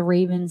and the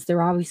Ravens.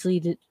 They're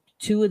obviously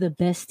two of the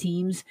best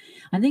teams.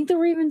 I think the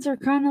Ravens are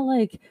kind of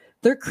like,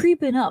 they're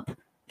creeping up.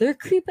 They're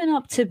creeping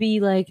up to be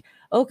like,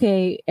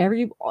 okay,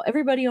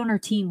 everybody on our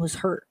team was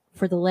hurt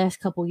for the last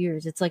couple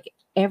years. It's like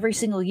every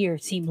single year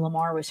it seemed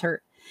Lamar was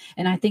hurt.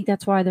 And I think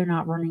that's why they're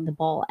not running the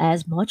ball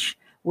as much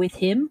with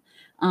him.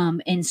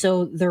 And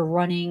so they're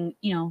running,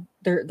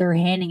 they're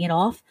handing it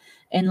off,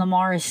 and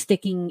Lamar is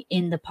sticking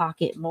in the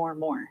pocket more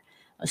and more.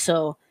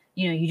 So,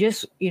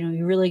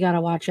 you really got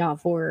to watch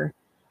out for,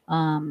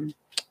 the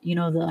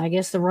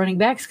running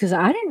backs, because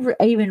I didn't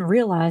even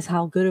realize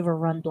how good of a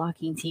run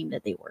blocking team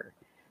that they were.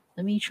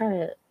 Let me try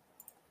to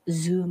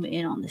zoom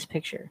in on this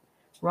picture.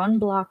 Run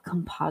block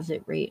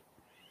composite rate.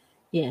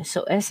 Yeah,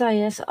 so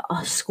SIS,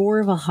 a score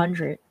of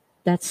 100.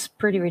 That's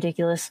pretty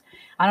ridiculous.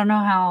 I don't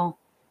know how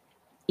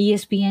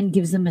ESPN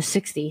gives them a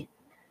 60.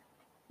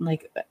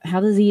 Like,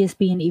 how does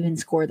ESPN even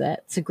score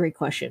that? It's a great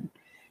question.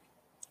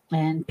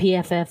 And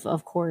PFF,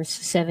 of course,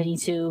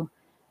 72.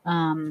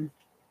 I'd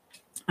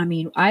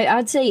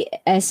say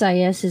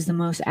SIS is the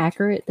most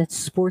accurate. That's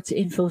Sports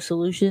Info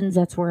Solutions.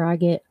 That's where I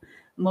get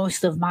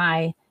most of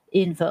my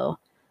info.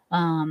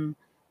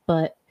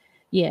 But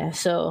yeah,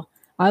 so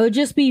I would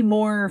just be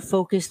more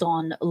focused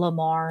on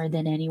Lamar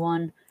than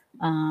anyone.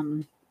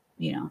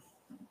 You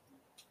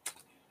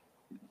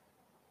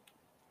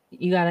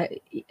got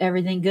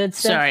everything good,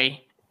 Steph?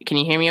 Sorry, can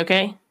you hear me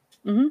okay?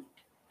 Mm-hmm.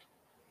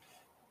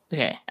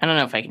 Okay, I don't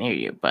know if I can hear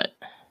you, but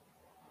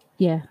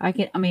yeah, I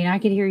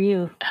can hear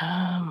you.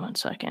 1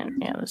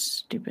 second. Yeah, this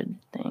stupid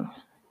thing.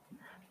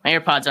 My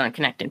AirPods aren't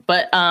connected,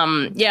 but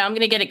yeah, I'm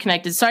gonna get it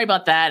connected. Sorry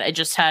about that. I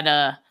just had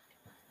a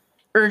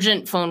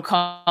urgent phone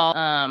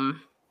call.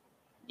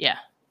 Yeah.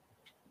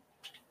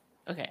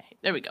 Okay,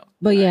 there we go.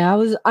 But yeah,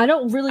 I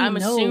don't really I'm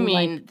know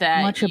assuming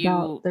that much you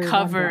about their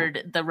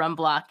covered the run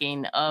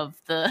blocking of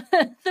the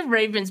the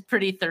Ravens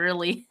pretty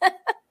thoroughly.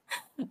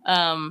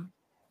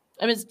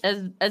 I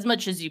mean, as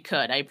much as you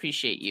could. I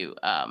appreciate you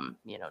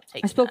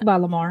taking I spoke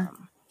about Lamar.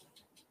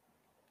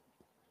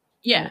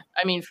 Yeah,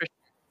 I mean,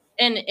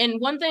 and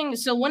one thing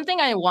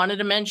I wanted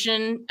to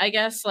mention, I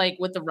guess, like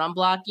with the run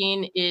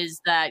blocking, is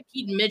that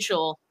Keaton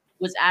Mitchell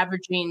was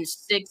averaging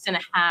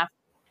 6.5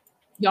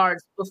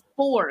 yards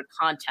before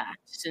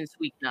contact since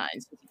week 9,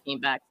 since he came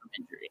back from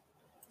injury.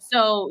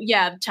 So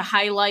yeah, to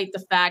highlight the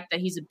fact that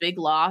he's a big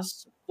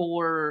loss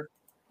for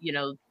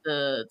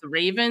the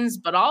Ravens,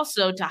 but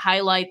also to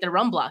highlight their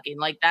run blocking.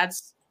 Like,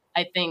 that's,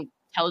 I think,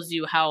 tells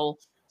you how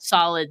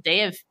solid they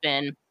have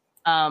been.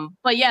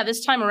 But yeah,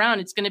 this time around,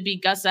 it's going to be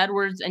Gus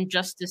Edwards and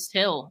Justice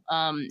Hill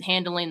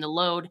handling the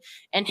load.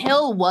 And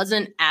Hill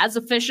wasn't as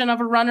efficient of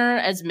a runner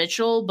as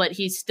Mitchell, but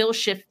he's still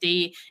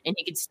shifty and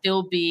he could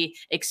still be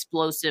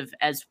explosive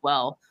as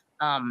well.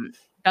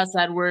 Gus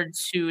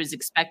Edwards, who is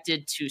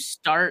expected to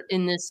start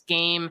in this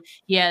game,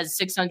 he has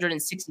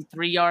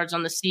 663 yards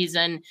on the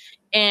season.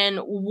 And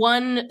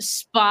one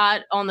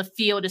spot on the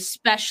field,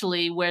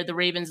 especially where the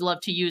Ravens love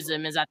to use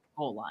him, is at the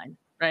goal line,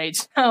 right?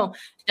 So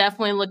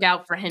definitely look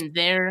out for him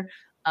there.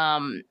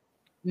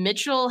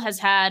 Mitchell has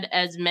had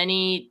as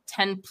many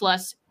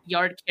 10-plus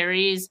yard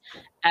carries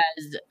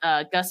as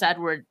Gus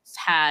Edwards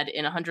had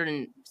in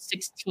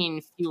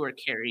 116 fewer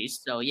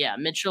carries. So, yeah,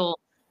 Mitchell,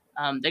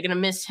 they're going to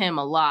miss him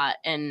a lot.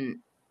 And,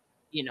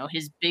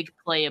 his big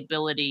play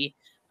ability,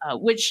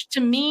 which to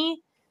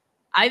me,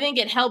 I think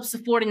it helps the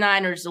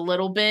 49ers a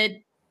little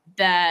bit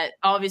that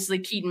obviously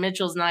Keaton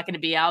Mitchell's not going to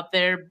be out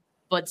there,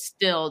 but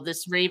still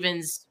this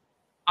Ravens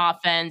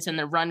offense and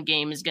the run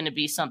game is going to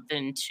be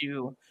something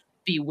to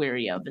be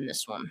wary of in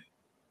this one.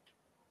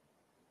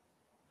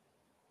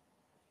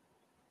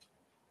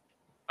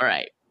 All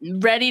right.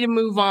 Ready to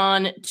move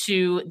on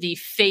to the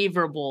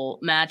favorable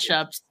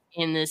matchups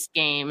in this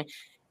game.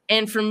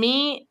 And for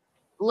me,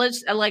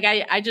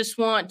 I just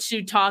want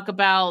to talk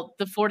about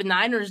the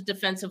 49ers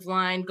defensive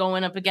line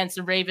going up against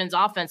the Ravens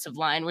offensive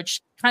line,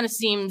 which kind of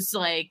seems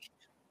like,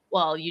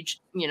 well,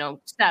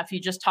 Steph,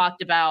 you just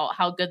talked about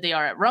how good they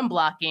are at run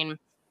blocking.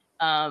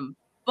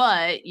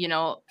 But, and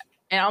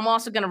I'm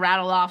also going to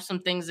rattle off some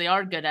things they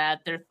are good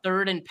at. They're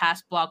third in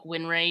pass block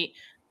win rate.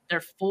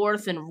 They're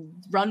fourth in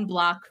run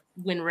block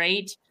win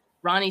rate.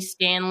 Ronnie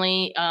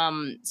Stanley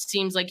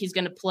seems like he's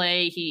going to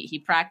play.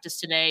 He practiced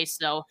today,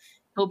 so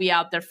he'll be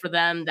out there for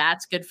them.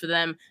 That's good for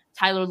them.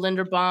 Tyler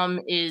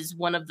Linderbaum is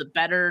one of the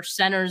better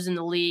centers in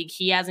the league.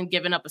 He hasn't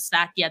given up a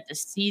sack yet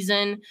this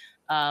season.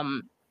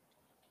 And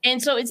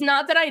so it's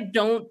not that I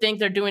don't think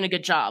they're doing a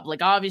good job.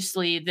 Like,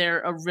 obviously,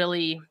 they're a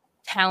really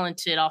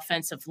talented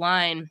offensive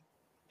line.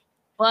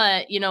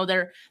 But,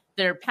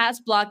 their pass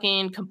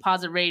blocking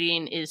composite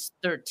rating is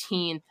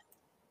 13th.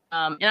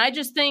 And I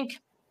just think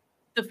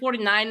the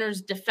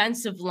 49ers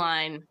defensive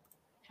line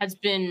has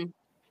been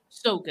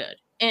so good.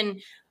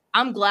 And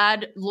I'm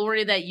glad,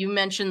 Laurie, that you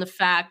mentioned the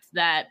fact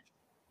that,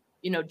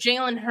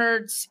 Jalen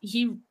Hurts,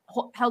 he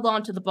held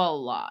on to the ball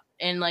a lot.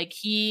 And like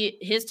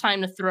his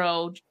time to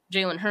throw,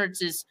 Jalen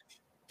Hurts, is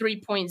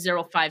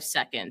 3.05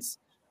 seconds.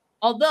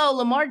 Although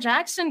Lamar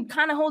Jackson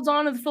kind of holds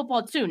on to the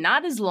football too,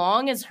 not as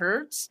long as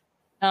Hurts,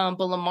 but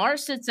Lamar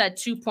sits at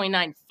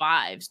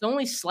 2.95, so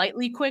only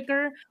slightly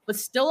quicker, but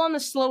still on the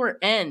slower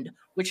end,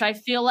 which I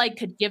feel like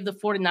could give the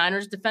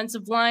 49ers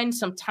defensive line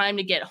some time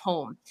to get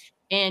home.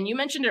 And you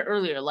mentioned it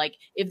earlier, like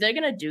if they're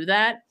going to do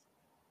that,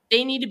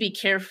 they need to be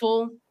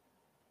careful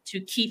to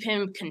keep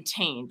him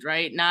contained,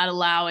 right? Not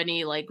allow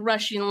any like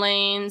rushing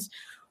lanes,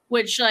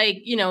 which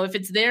if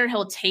it's there,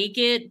 he'll take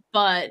it.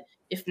 But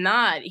if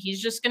not,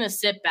 he's just going to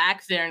sit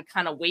back there and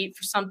kind of wait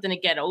for something to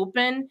get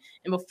open.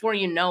 And before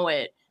you know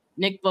it,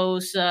 Nick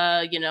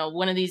Bosa,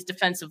 one of these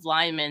defensive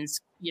linemen,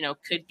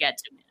 could get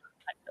to him,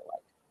 I feel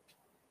like.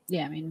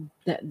 Yeah, I mean,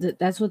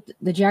 that's what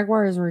the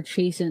Jaguars were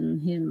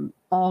chasing him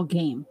all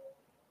game.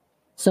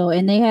 So,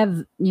 and they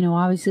have,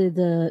 obviously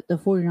the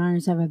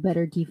 49ers have a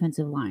better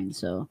defensive line.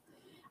 So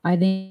I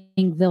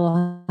think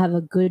they'll have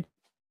a good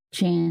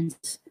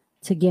chance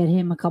to get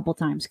him a couple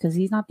times because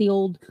he's not the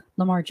old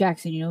Lamar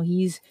Jackson.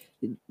 He's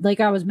like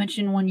I was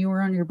mentioning when you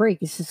were on your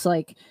break. It's just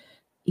like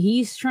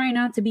he's trying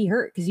not to be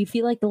hurt because you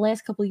feel like the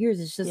last couple of years,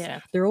 it's just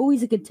they're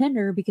always a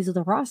contender because of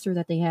the roster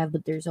that they have,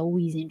 but there's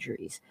always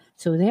injuries.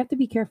 So they have to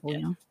be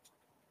careful,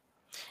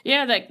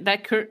 Yeah,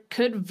 that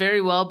could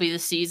very well be the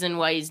season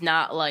why he's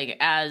not like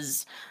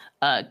as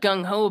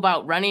gung-ho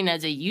about running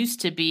as it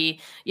used to be.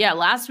 Yeah,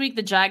 last week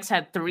the Jags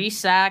had 3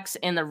 sacks,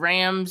 and the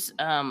Rams,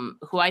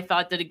 who I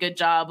thought did a good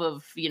job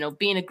of,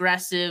 being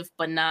aggressive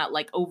but not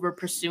like over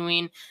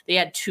pursuing, they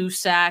had 2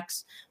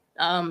 sacks.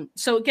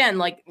 So again,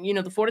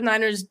 the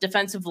 49ers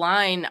defensive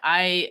line,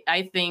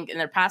 I think, and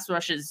their pass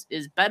rush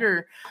is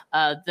better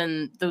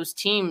than those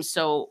teams.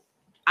 So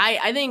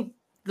I think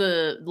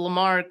the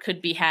Lamar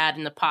could be had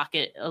in the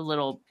pocket a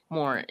little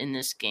more in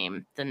this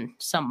game than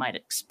some might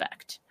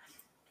expect.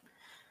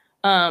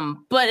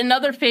 But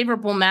another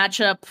favorable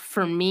matchup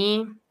for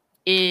me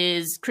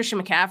is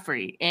Christian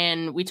McCaffrey.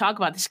 And we talk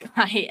about this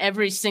guy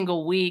every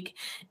single week.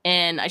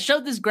 And I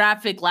showed this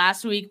graphic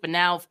last week, but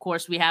now, of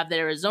course, we have the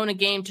Arizona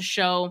game to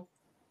show.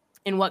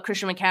 And what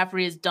Christian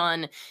McCaffrey has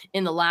done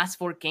in the last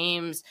 4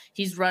 games.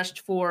 He's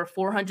rushed for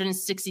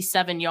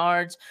 467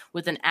 yards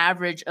with an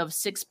average of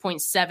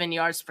 6.7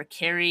 yards per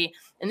carry.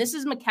 And this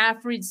is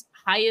McCaffrey's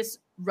highest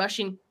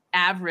rushing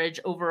average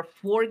over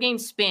a 4-game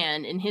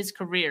span in his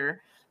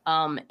career.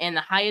 And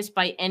the highest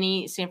by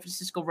any San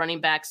Francisco running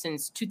back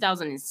since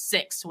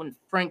 2006 when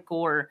Frank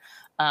Gore,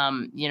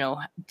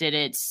 did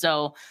it.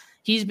 So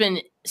he's been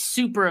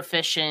super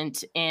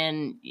efficient,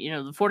 and,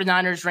 the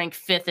 49ers rank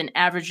 5th in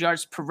average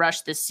yards per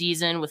rush this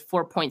season with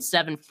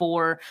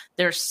 4.74.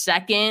 They're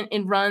 2nd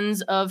in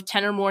runs of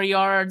 10 or more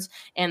yards,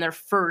 and they're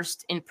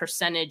 1st in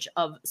percentage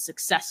of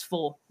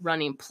successful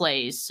running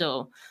plays.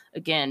 So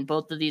again,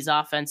 both of these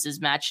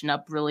offenses matching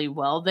up really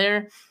well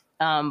there.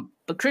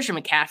 But Christian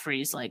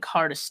McCaffrey is like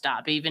hard to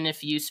stop, even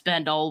if you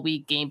spend all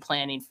week game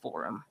planning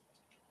for him.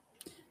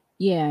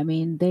 Yeah, I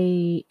mean,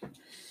 the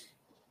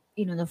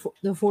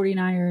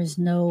 49ers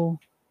know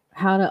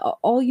how to,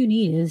 all you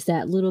need is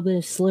that little bit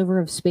of sliver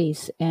of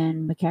space,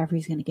 and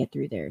McCaffrey's going to get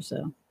through there.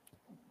 So,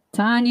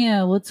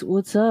 Tanya,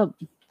 what's up?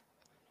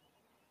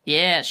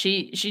 Yeah,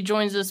 she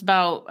joins us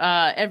about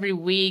every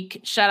week.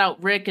 Shout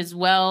out Rick as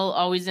well,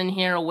 always in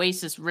here.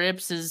 Oasis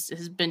Rips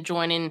has been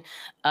joining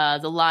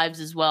the lives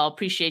as well.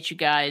 Appreciate you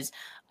guys.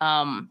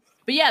 But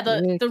yeah,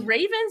 the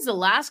Ravens the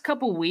last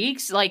couple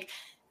weeks, like,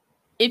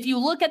 if you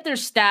look at their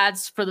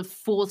stats for the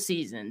full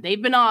season,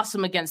 they've been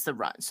awesome against the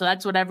run. So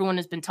that's what everyone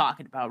has been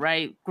talking about,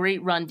 right?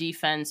 Great run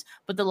defense.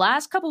 But the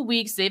last couple of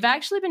weeks, they've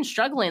actually been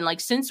struggling. Like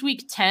since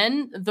week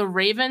 10, the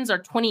Ravens are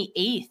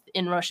 28th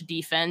in rush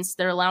defense.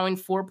 They're allowing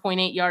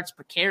 4.8 yards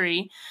per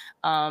carry.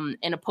 And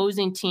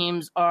opposing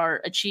teams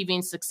are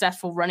achieving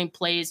successful running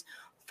plays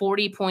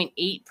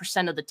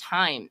 40.8% of the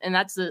time. And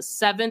that's the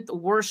 7th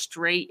worst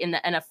rate in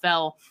the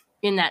NFL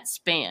in that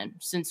span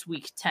since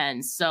week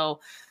 10.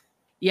 So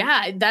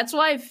yeah, that's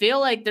why I feel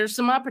like there's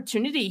some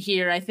opportunity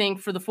here, I think,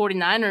 for the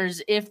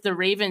 49ers if the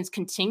Ravens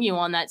continue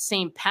on that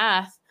same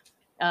path,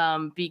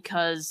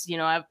 because,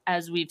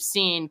 as we've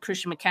seen,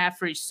 Christian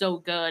McCaffrey is so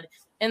good.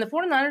 And the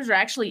 49ers are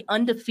actually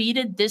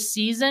undefeated this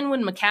season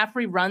when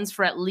McCaffrey runs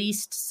for at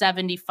least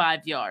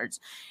 75 yards.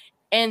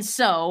 And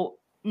so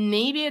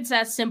maybe it's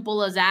as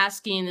simple as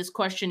asking this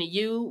question to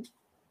you,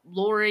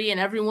 Laurie, and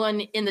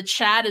everyone in the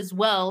chat as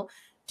well.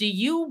 Do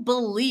you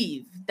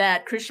believe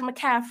that Christian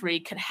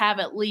McCaffrey could have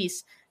at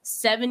least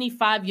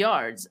 75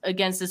 yards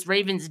against this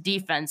Ravens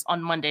defense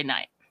on Monday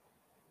night?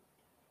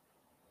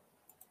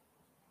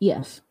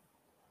 Yes.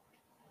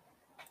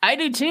 I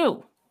do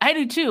too.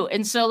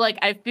 And so,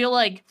 I feel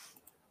like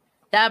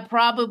that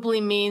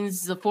probably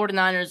means the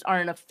 49ers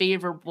are in a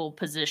favorable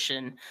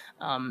position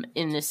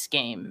in this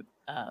game.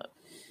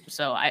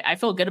 So I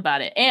feel good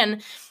about it.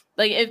 And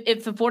like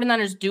if the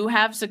 49ers do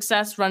have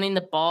success running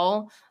the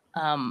ball,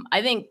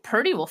 I think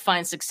Purdy will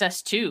find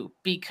success too,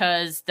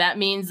 because that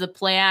means the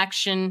play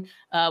action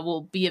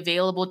will be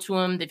available to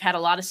him. They've had a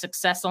lot of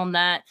success on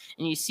that.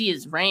 And you see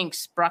his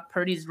ranks, Brock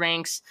Purdy's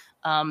ranks,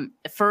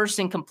 first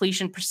in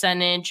completion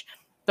percentage,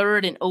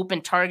 third in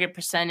open target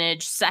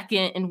percentage,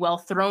 second in well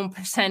thrown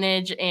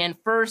percentage, and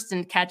first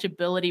in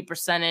catchability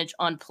percentage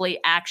on play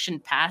action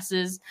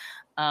passes.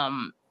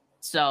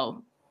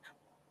 So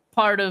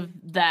part of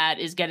that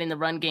is getting the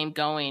run game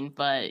going,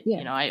 but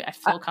I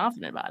feel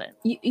confident about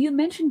it. You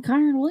mentioned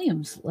Kyren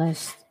Williams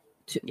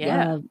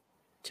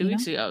two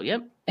weeks ago.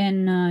 Yep.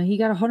 And he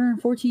got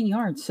 114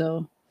 yards.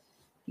 So,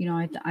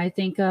 I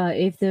think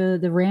if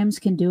the Rams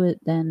can do it,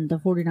 then the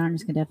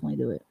 49ers can definitely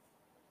do it.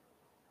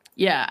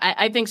 Yeah,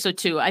 I think so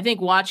too. I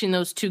think watching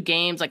those two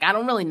games, like I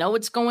don't really know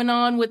what's going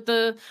on with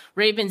the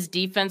Ravens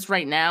defense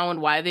right now and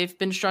why they've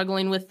been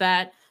struggling with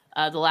that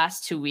the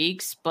last 2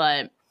 weeks,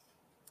 but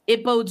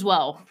it bodes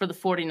well for the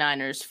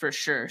 49ers for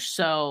sure.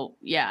 So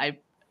yeah,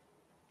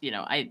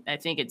 I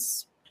think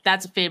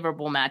that's a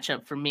favorable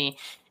matchup for me.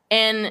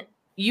 And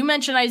you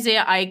mentioned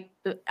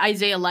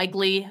Isaiah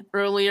Likely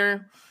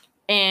earlier,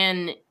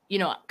 and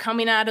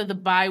coming out of the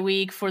bye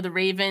week for the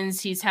Ravens,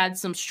 he's had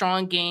some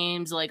strong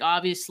games. Like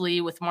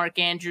obviously with Mark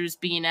Andrews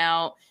being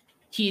out,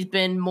 he's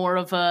been more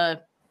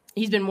involved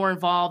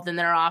in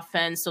their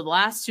offense. So the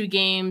last 2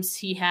 games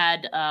he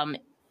had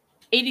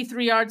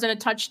 83 yards and a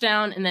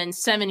touchdown, and then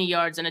 70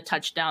 yards and a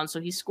touchdown. So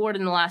he scored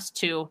in the last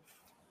 2.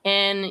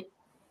 And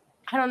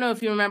I don't know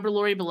if you remember,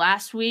 Laurie, but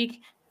last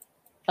week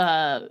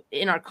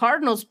in our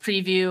Cardinals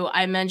preview,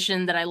 I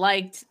mentioned that I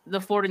liked the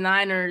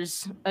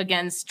 49ers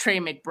against Trey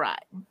McBride.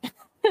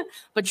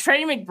 But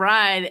Trey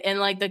McBride and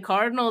like the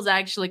Cardinals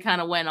actually kind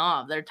of went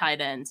off their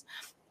tight ends.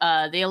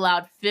 The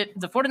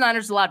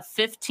 49ers allowed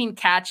 15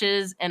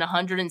 catches and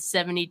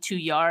 172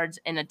 yards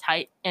and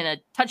a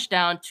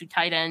touchdown to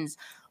tight ends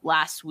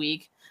last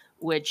week,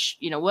 which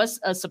was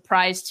a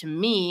surprise to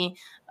me.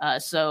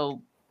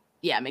 So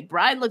yeah,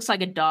 McBride looks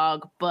like a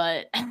dog,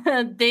 but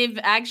they've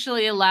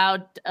actually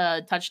allowed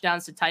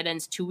touchdowns to tight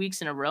ends 2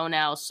 weeks in a row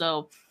now.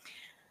 So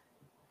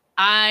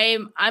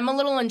I'm a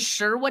little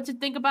unsure what to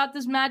think about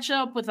this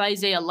matchup with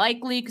Isaiah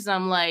Likely, because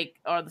I'm like,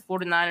 are the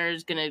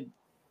 49ers going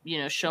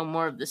to show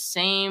more of the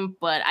same?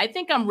 But I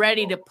think I'm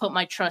ready to put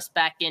my trust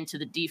back into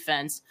the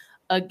defense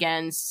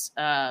against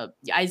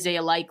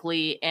Isaiah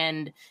Likely,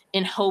 and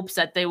in hopes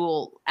that they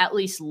will at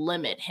least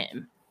limit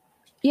him.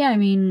 Yeah, I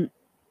mean,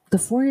 the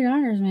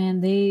 49ers,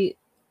 man, they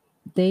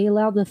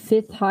allowed the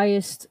 5th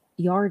highest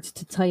yards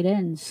to tight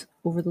ends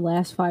over the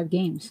last 5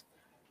 games.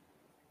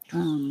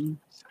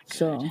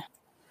 So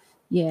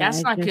yeah,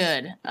 that's not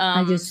good.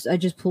 I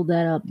just pulled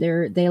that up.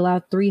 They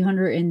allowed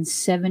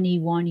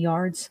 371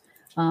 yards,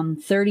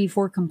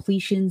 34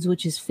 completions,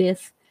 which is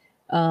 5th,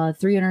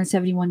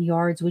 371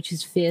 yards, which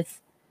is 5th.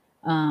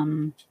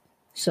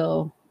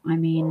 So I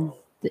mean,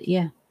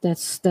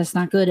 that's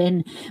not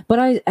good.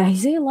 But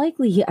Isaiah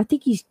Likely, I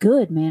think he's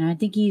good, man. I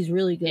think he's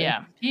really good.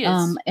 Yeah, he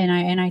is.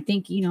 And I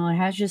think it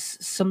has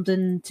just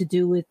something to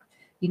do with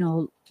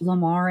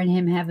Lamar and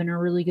him having a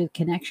really good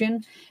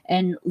connection,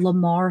 and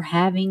Lamar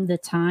having the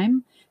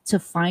time to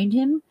find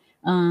him,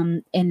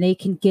 and they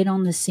can get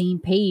on the same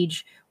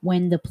page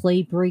when the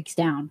play breaks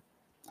down.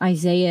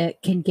 Isaiah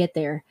can get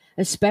there,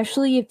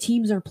 especially if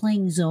teams are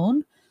playing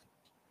zone.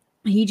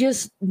 He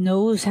just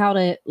knows how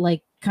to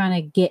kind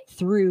of get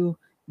through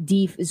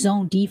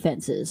zone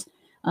defenses.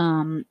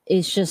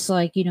 It's just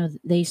like,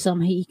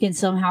 he can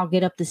somehow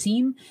get up the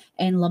seam,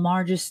 and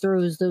Lamar just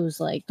throws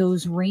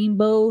those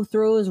rainbow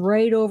throws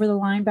right over the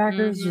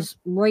linebackers, just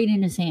right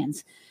in his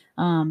hands.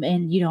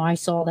 And I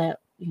saw that,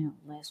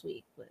 last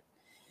week, but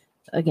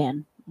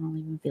again, I don't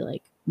even feel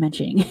like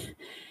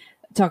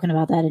talking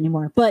about that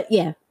anymore. But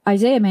yeah,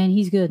 Isaiah, man,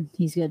 he's good.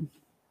 He's good.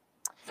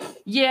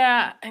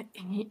 Yeah.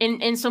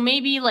 And so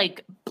maybe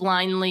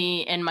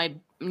blindly, and my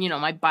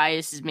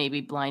bias is maybe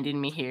blinding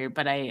me here,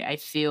 but I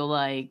feel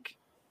like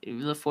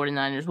the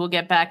 49ers will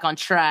get back on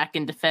track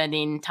in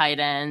defending tight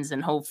ends,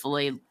 and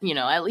hopefully,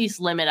 at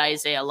least limit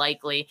Isaiah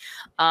Likely.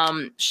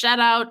 Shout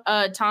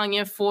out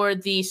Tanya for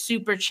the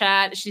super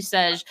chat. She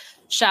says,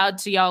 shout out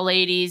to y'all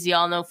ladies.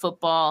 Y'all know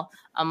football.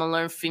 I'm going to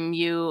learn from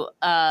you.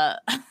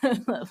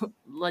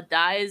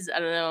 Ladies, I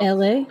don't know.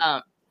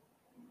 LA?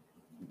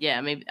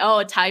 Yeah, maybe. Oh,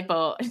 a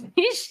typo.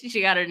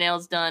 She got her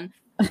nails done.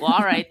 Well, all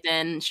right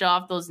then. Show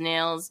off those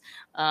nails.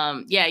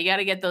 Yeah, you got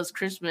to get those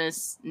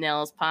Christmas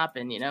nails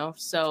popping,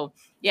 So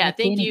yeah,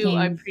 thank you.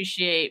 I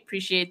appreciate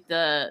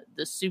the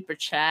super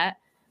chat.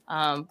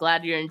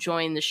 Glad you're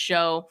enjoying the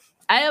show.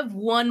 I have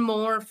one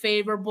more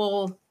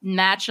favorable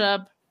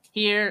matchup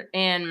here,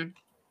 and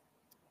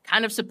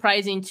kind of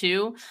surprising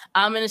too.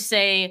 I'm going to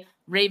say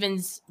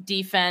Ravens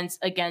defense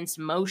against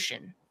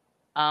motion.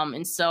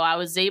 And so I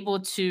was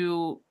able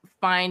to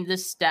find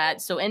this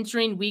stat. So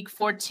entering week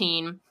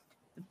 14,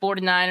 the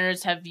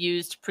 49ers have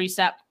used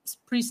pre-snap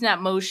pre-snap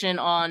motion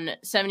on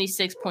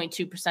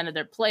 76.2% of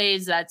their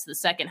plays. That's the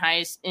second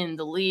highest in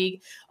the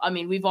league. I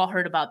mean, we've all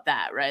heard about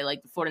that, right?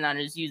 Like the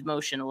 49ers use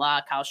motion a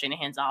lot. Kyle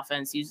Shanahan's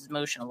offense uses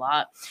motion a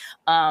lot.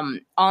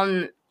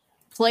 On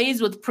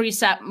plays with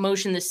pre-snap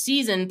motion this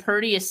season,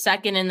 Purdy is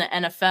second in the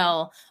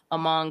NFL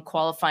among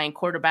qualifying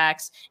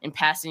quarterbacks in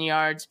passing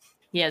yards.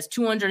 He has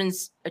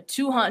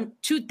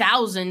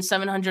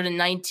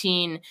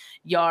 2,719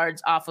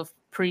 yards off of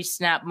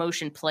pre-snap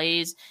motion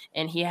plays,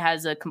 and he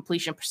has a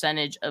completion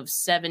percentage of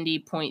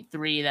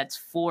 70.3. That's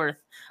fourth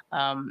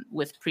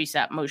with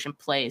pre-snap motion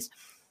plays.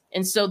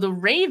 And so the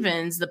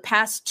Ravens, the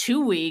past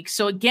 2 weeks,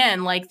 so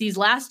again, like these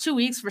last 2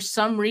 weeks for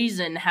some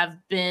reason have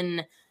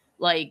been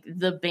like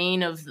the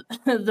bane of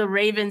the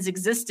Ravens'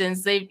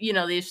 existence.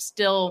 They've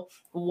still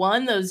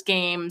won those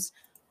games,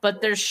 but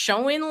they're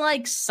showing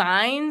like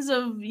signs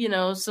of,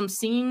 some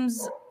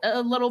seams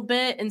a little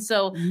bit. And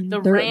so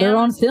they're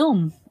on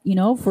film,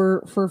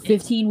 for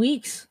 15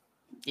 weeks.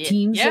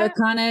 Teams are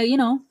kind of,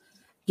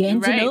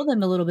 getting to know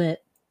them a little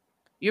bit.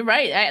 You're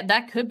right.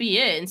 That could be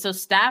it. And so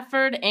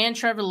Stafford and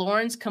Trevor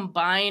Lawrence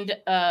combined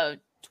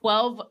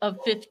 12 of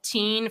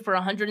 15 for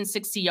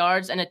 160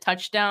 yards and a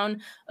touchdown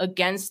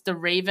against the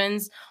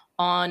Ravens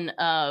on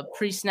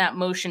pre-snap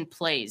motion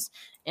plays.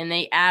 And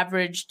they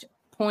averaged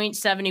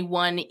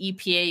 0.71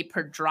 EPA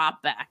per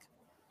dropback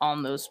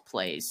on those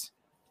plays.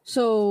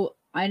 So,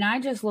 and I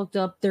just looked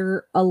up,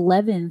 they're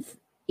 11th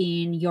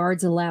in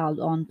yards allowed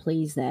on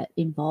plays that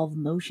involve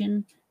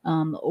motion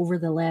over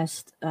the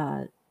last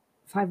 5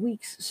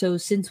 weeks. So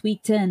since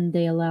week 10,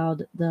 they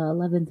allowed the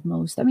 11th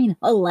most. I mean,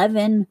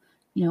 11,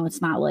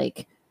 it's not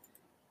like,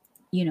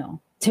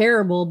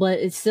 terrible, but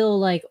it's still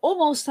like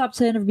almost top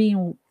 10 of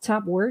being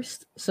top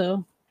worst.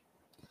 So,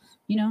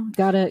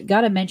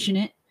 gotta mention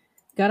it.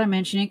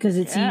 Because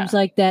it seems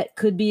like that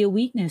could be a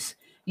weakness.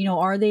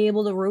 Are they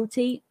able to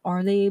rotate?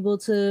 Are they able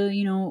to,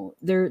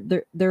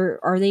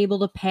 are they able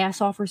to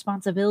pass off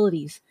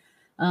responsibilities?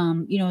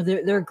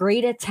 They're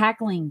great at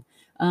tackling,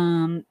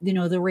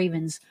 the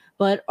Ravens,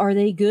 but are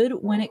they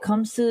good when it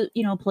comes to,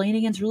 playing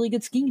against really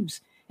good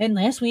schemes? And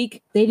last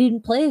week they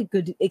didn't play a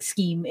good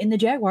scheme in the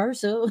Jaguars.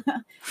 So,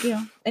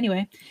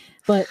 anyway,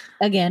 but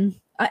again,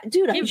 I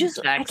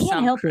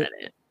can't help it.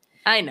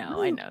 I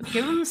know.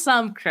 Give them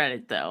some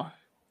credit though.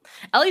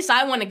 At least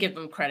I want to give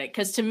them credit,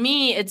 because to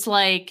me, it's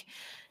like,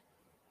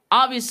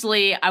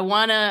 obviously, I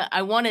want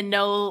to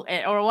know,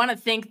 or I want to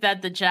think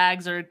that the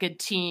Jags are a good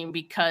team,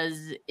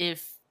 because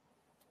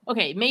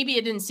maybe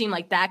it didn't seem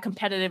like that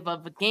competitive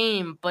of a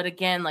game, but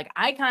again, like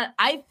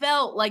I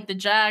felt like the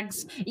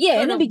Jags,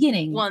 in the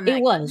beginning,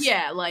 it was,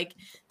 like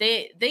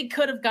they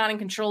could have gotten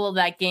control of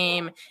that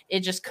game. It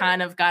just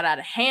kind of got out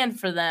of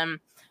hand for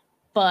them.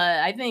 But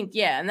I think,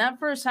 in that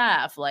first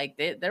half, like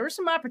there were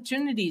some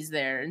opportunities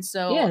there. And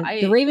so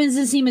the Ravens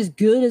didn't seem as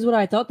good as what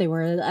I thought they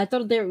were. I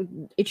thought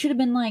it should have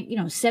been like,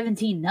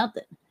 17-0.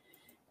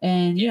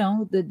 And,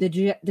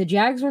 the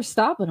Jags were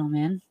stopping them,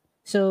 man.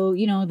 So,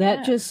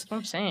 that's what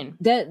I'm saying.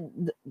 That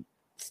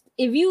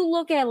if you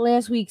look at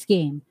last week's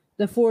game,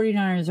 the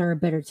 49ers are a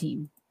better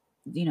team,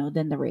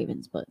 than the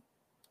Ravens. But,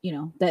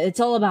 that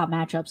it's all about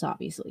matchups,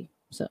 obviously.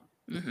 So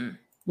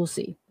we'll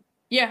see.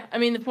 Yeah, I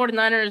mean, the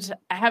 49ers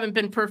haven't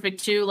been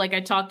perfect, too. Like I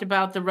talked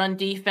about, the run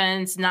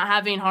defense, not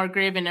having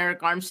Hargrave and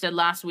Eric Armstead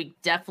last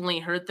week definitely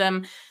hurt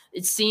them.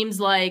 It seems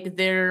like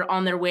they're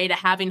on their way to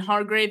having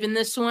Hargrave in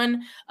this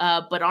one,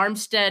 but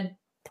Armstead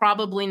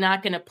probably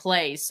not going to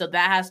play. So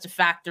that has to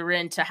factor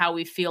into how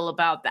we feel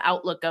about the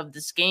outlook of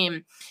this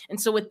game. And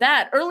so with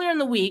that, earlier in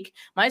the week,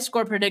 my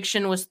score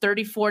prediction was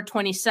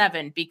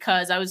 34-27,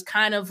 because I was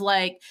kind of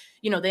like,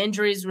 the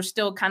injuries were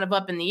still kind of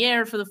up in the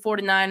air for the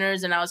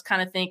 49ers. And I was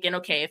kind of thinking,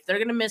 okay, if they're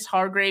going to miss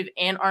Hargrave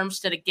and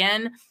Armstead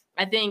again,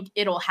 I think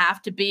it'll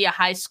have to be a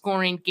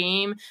high-scoring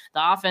game.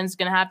 The offense is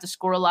going to have to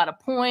score a lot of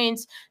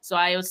points. So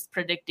I was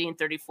predicting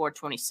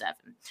 34-27.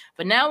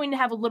 But now we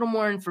have a little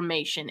more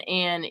information,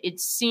 and it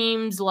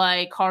seems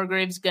like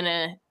Hargrave's going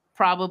to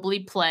probably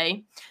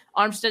play.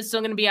 Armstead's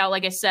still going to be out,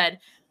 like I said.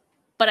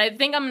 But I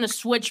think I'm going to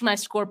switch my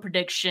score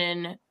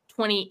prediction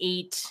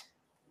 28-19,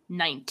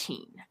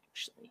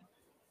 actually.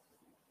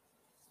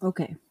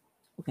 Okay.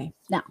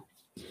 Now,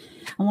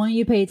 I want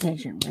you to pay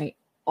attention, right?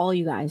 All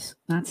you guys,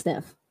 not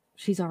Steph.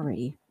 She's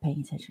already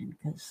paying attention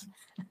because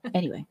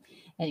anyway.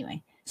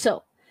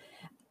 So,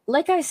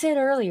 like I said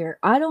earlier,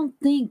 I don't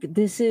think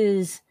this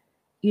is,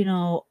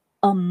 a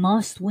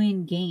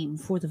must-win game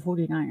for the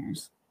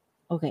 49ers.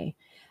 Okay.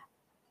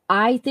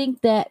 I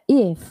think that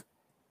if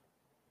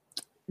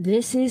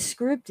this is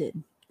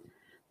scripted,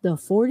 the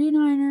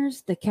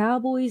 49ers, the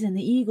Cowboys, and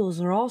the Eagles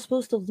are all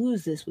supposed to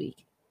lose this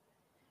week.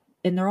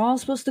 And they're all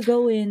supposed to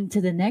go into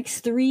the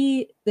next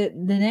three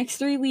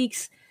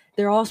weeks,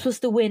 they're all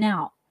supposed to win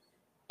out.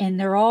 And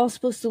they're all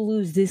supposed to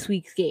lose this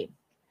week's game.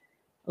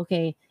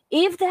 Okay.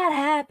 If that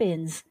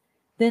happens,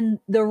 then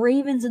the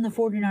Ravens and the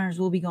 49ers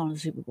will be going to the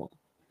Super Bowl.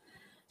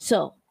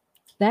 So,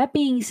 that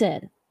being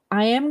said,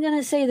 I am going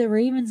to say the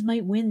Ravens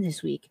might win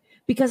this week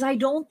because I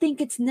don't think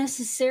it's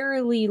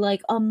necessarily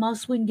like a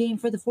must-win game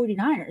for the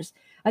 49ers.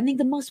 I think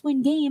the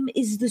must-win game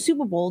is the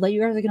Super Bowl that you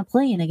guys are going to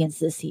play in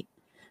against this team.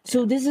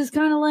 So this is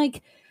kind of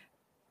like,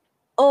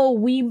 oh,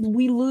 we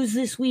lose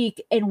this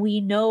week and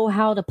we know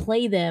how to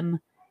play them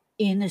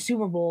in the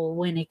Super Bowl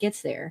when it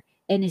gets there.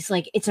 And it's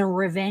like, it's a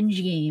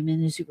revenge game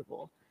in the Super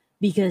Bowl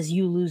because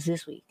you lose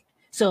this week.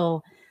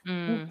 So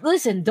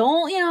listen,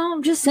 don't,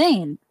 I'm just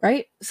saying,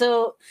 right?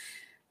 So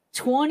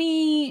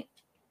 28-24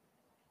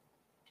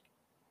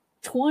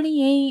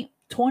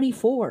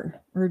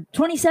 or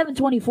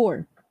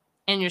 27-24.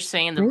 And you're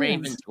saying the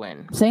Ravens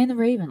win. Saying the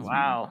Ravens.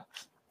 Wow. Win.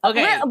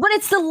 Okay. But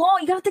it's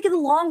you got to think of the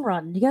long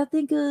run. You got to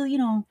think of,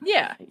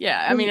 Yeah.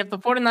 I mean, if the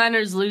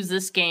 49ers lose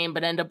this game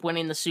but end up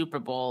winning the Super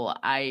Bowl,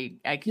 I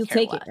could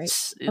care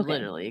less. It, right?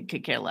 Literally,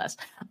 could care less.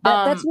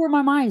 That's where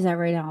my mind is at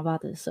right now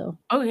about this. So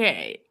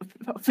okay,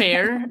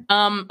 fair.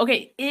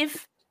 Okay,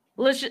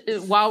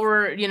 while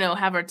we're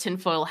have our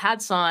tinfoil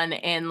hats on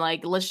and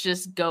like let's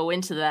just go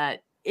into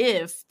that.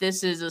 If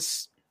there's a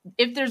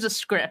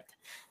script,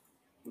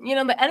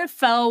 the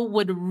NFL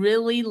would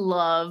really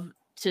love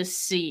to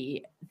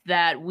see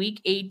that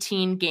Week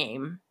 18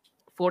 game,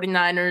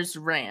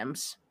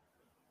 49ers-Rams,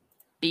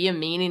 be a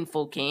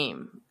meaningful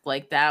game.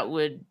 Like, that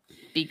would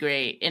be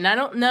great. And I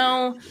don't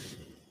know,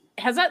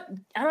 I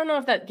don't know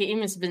if that game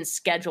has been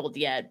scheduled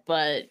yet,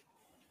 but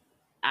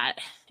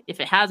if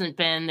it hasn't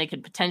been, they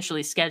could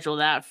potentially schedule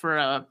that for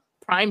a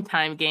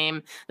primetime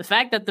game. The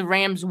fact that the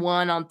Rams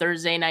won on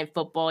Thursday Night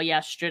Football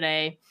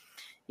yesterday,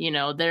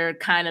 they're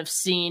kind of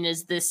seen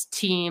as this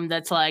team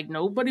that's like,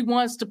 nobody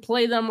wants to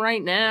play them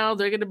right now.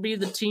 They're going to be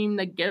the team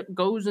that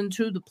goes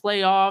into the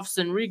playoffs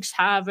and wreaks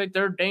havoc.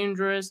 They're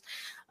dangerous.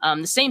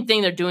 The same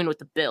thing they're doing with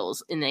the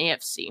Bills in the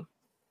AFC.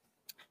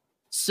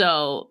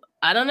 So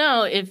I don't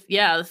know if, the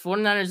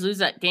 49ers lose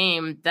that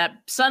game, that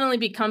suddenly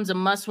becomes a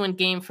must-win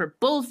game for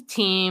both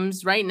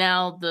teams. Right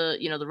now, the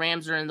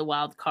Rams are in the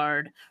wild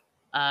card.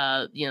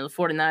 The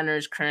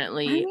 49ers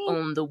currently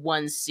own the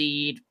 1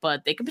 seed,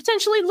 but they could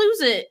potentially lose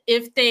it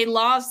if they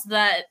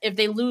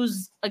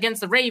lose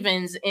against the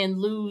Ravens and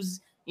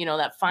lose,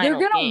 that final game.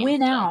 They're going to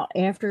win out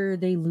after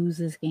they lose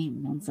this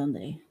game on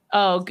Sunday.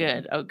 Oh,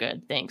 good.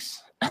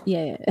 Thanks.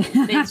 Yeah.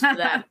 Thanks for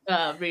that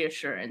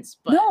reassurance.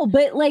 But no,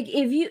 but like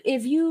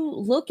if you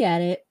look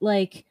at it,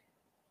 like,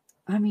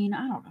 I mean,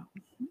 I don't know,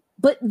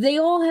 but they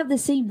all have the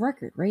same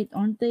record, right?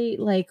 Aren't they?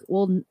 Like,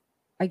 well,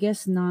 I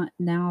guess not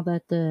now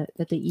that the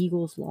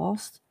Eagles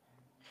lost,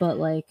 but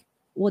like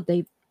I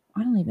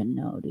don't even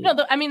know, dude. No,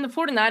 the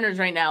 49ers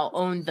right now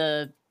own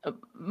the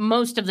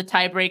most of the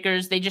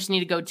tiebreakers. They just need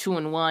to go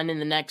 2-1 in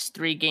the next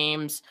 3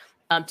 games.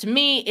 To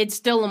me, it's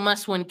still a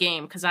must-win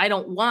game because I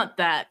don't want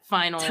that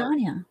final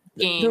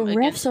game. The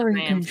refs are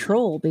in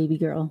control, baby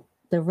girl.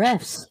 The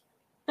refs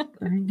are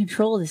in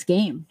control of this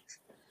game.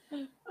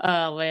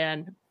 Oh,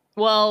 man.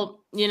 Well,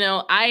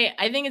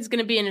 I think it's going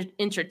to be an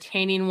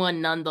entertaining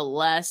one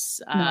nonetheless.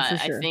 No, for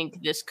sure. I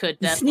think this could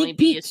definitely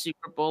be a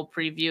Super Bowl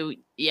preview.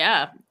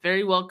 Yeah,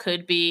 very well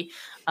could be.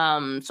 So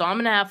I'm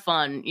going to have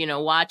fun,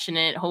 watching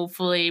it.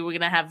 Hopefully we're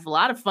going to have a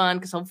lot of fun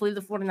because hopefully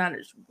the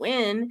 49ers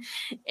win.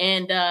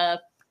 And I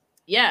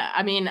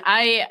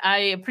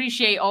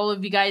appreciate all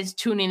of you guys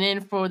tuning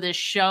in for this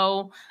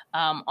show.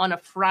 On a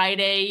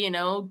Friday,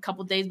 a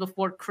couple days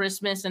before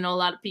Christmas. I know a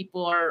lot of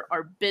people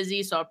are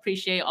busy, so I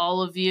appreciate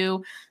all of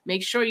you.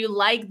 Make sure you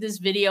like this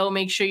video.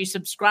 Make sure you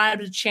subscribe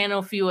to the channel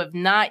if you have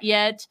not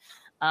yet.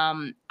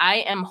 I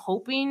am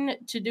hoping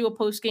to do a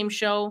post-game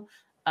show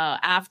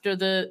after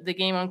the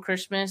game on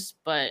Christmas,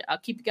 but I'll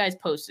keep you guys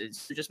posted.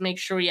 So just make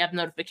sure you have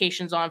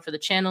notifications on for the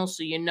channel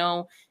so you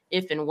know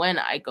if and when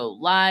I go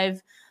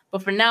live.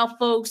 But for now,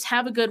 folks,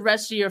 have a good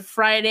rest of your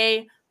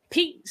Friday.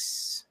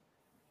 Peace.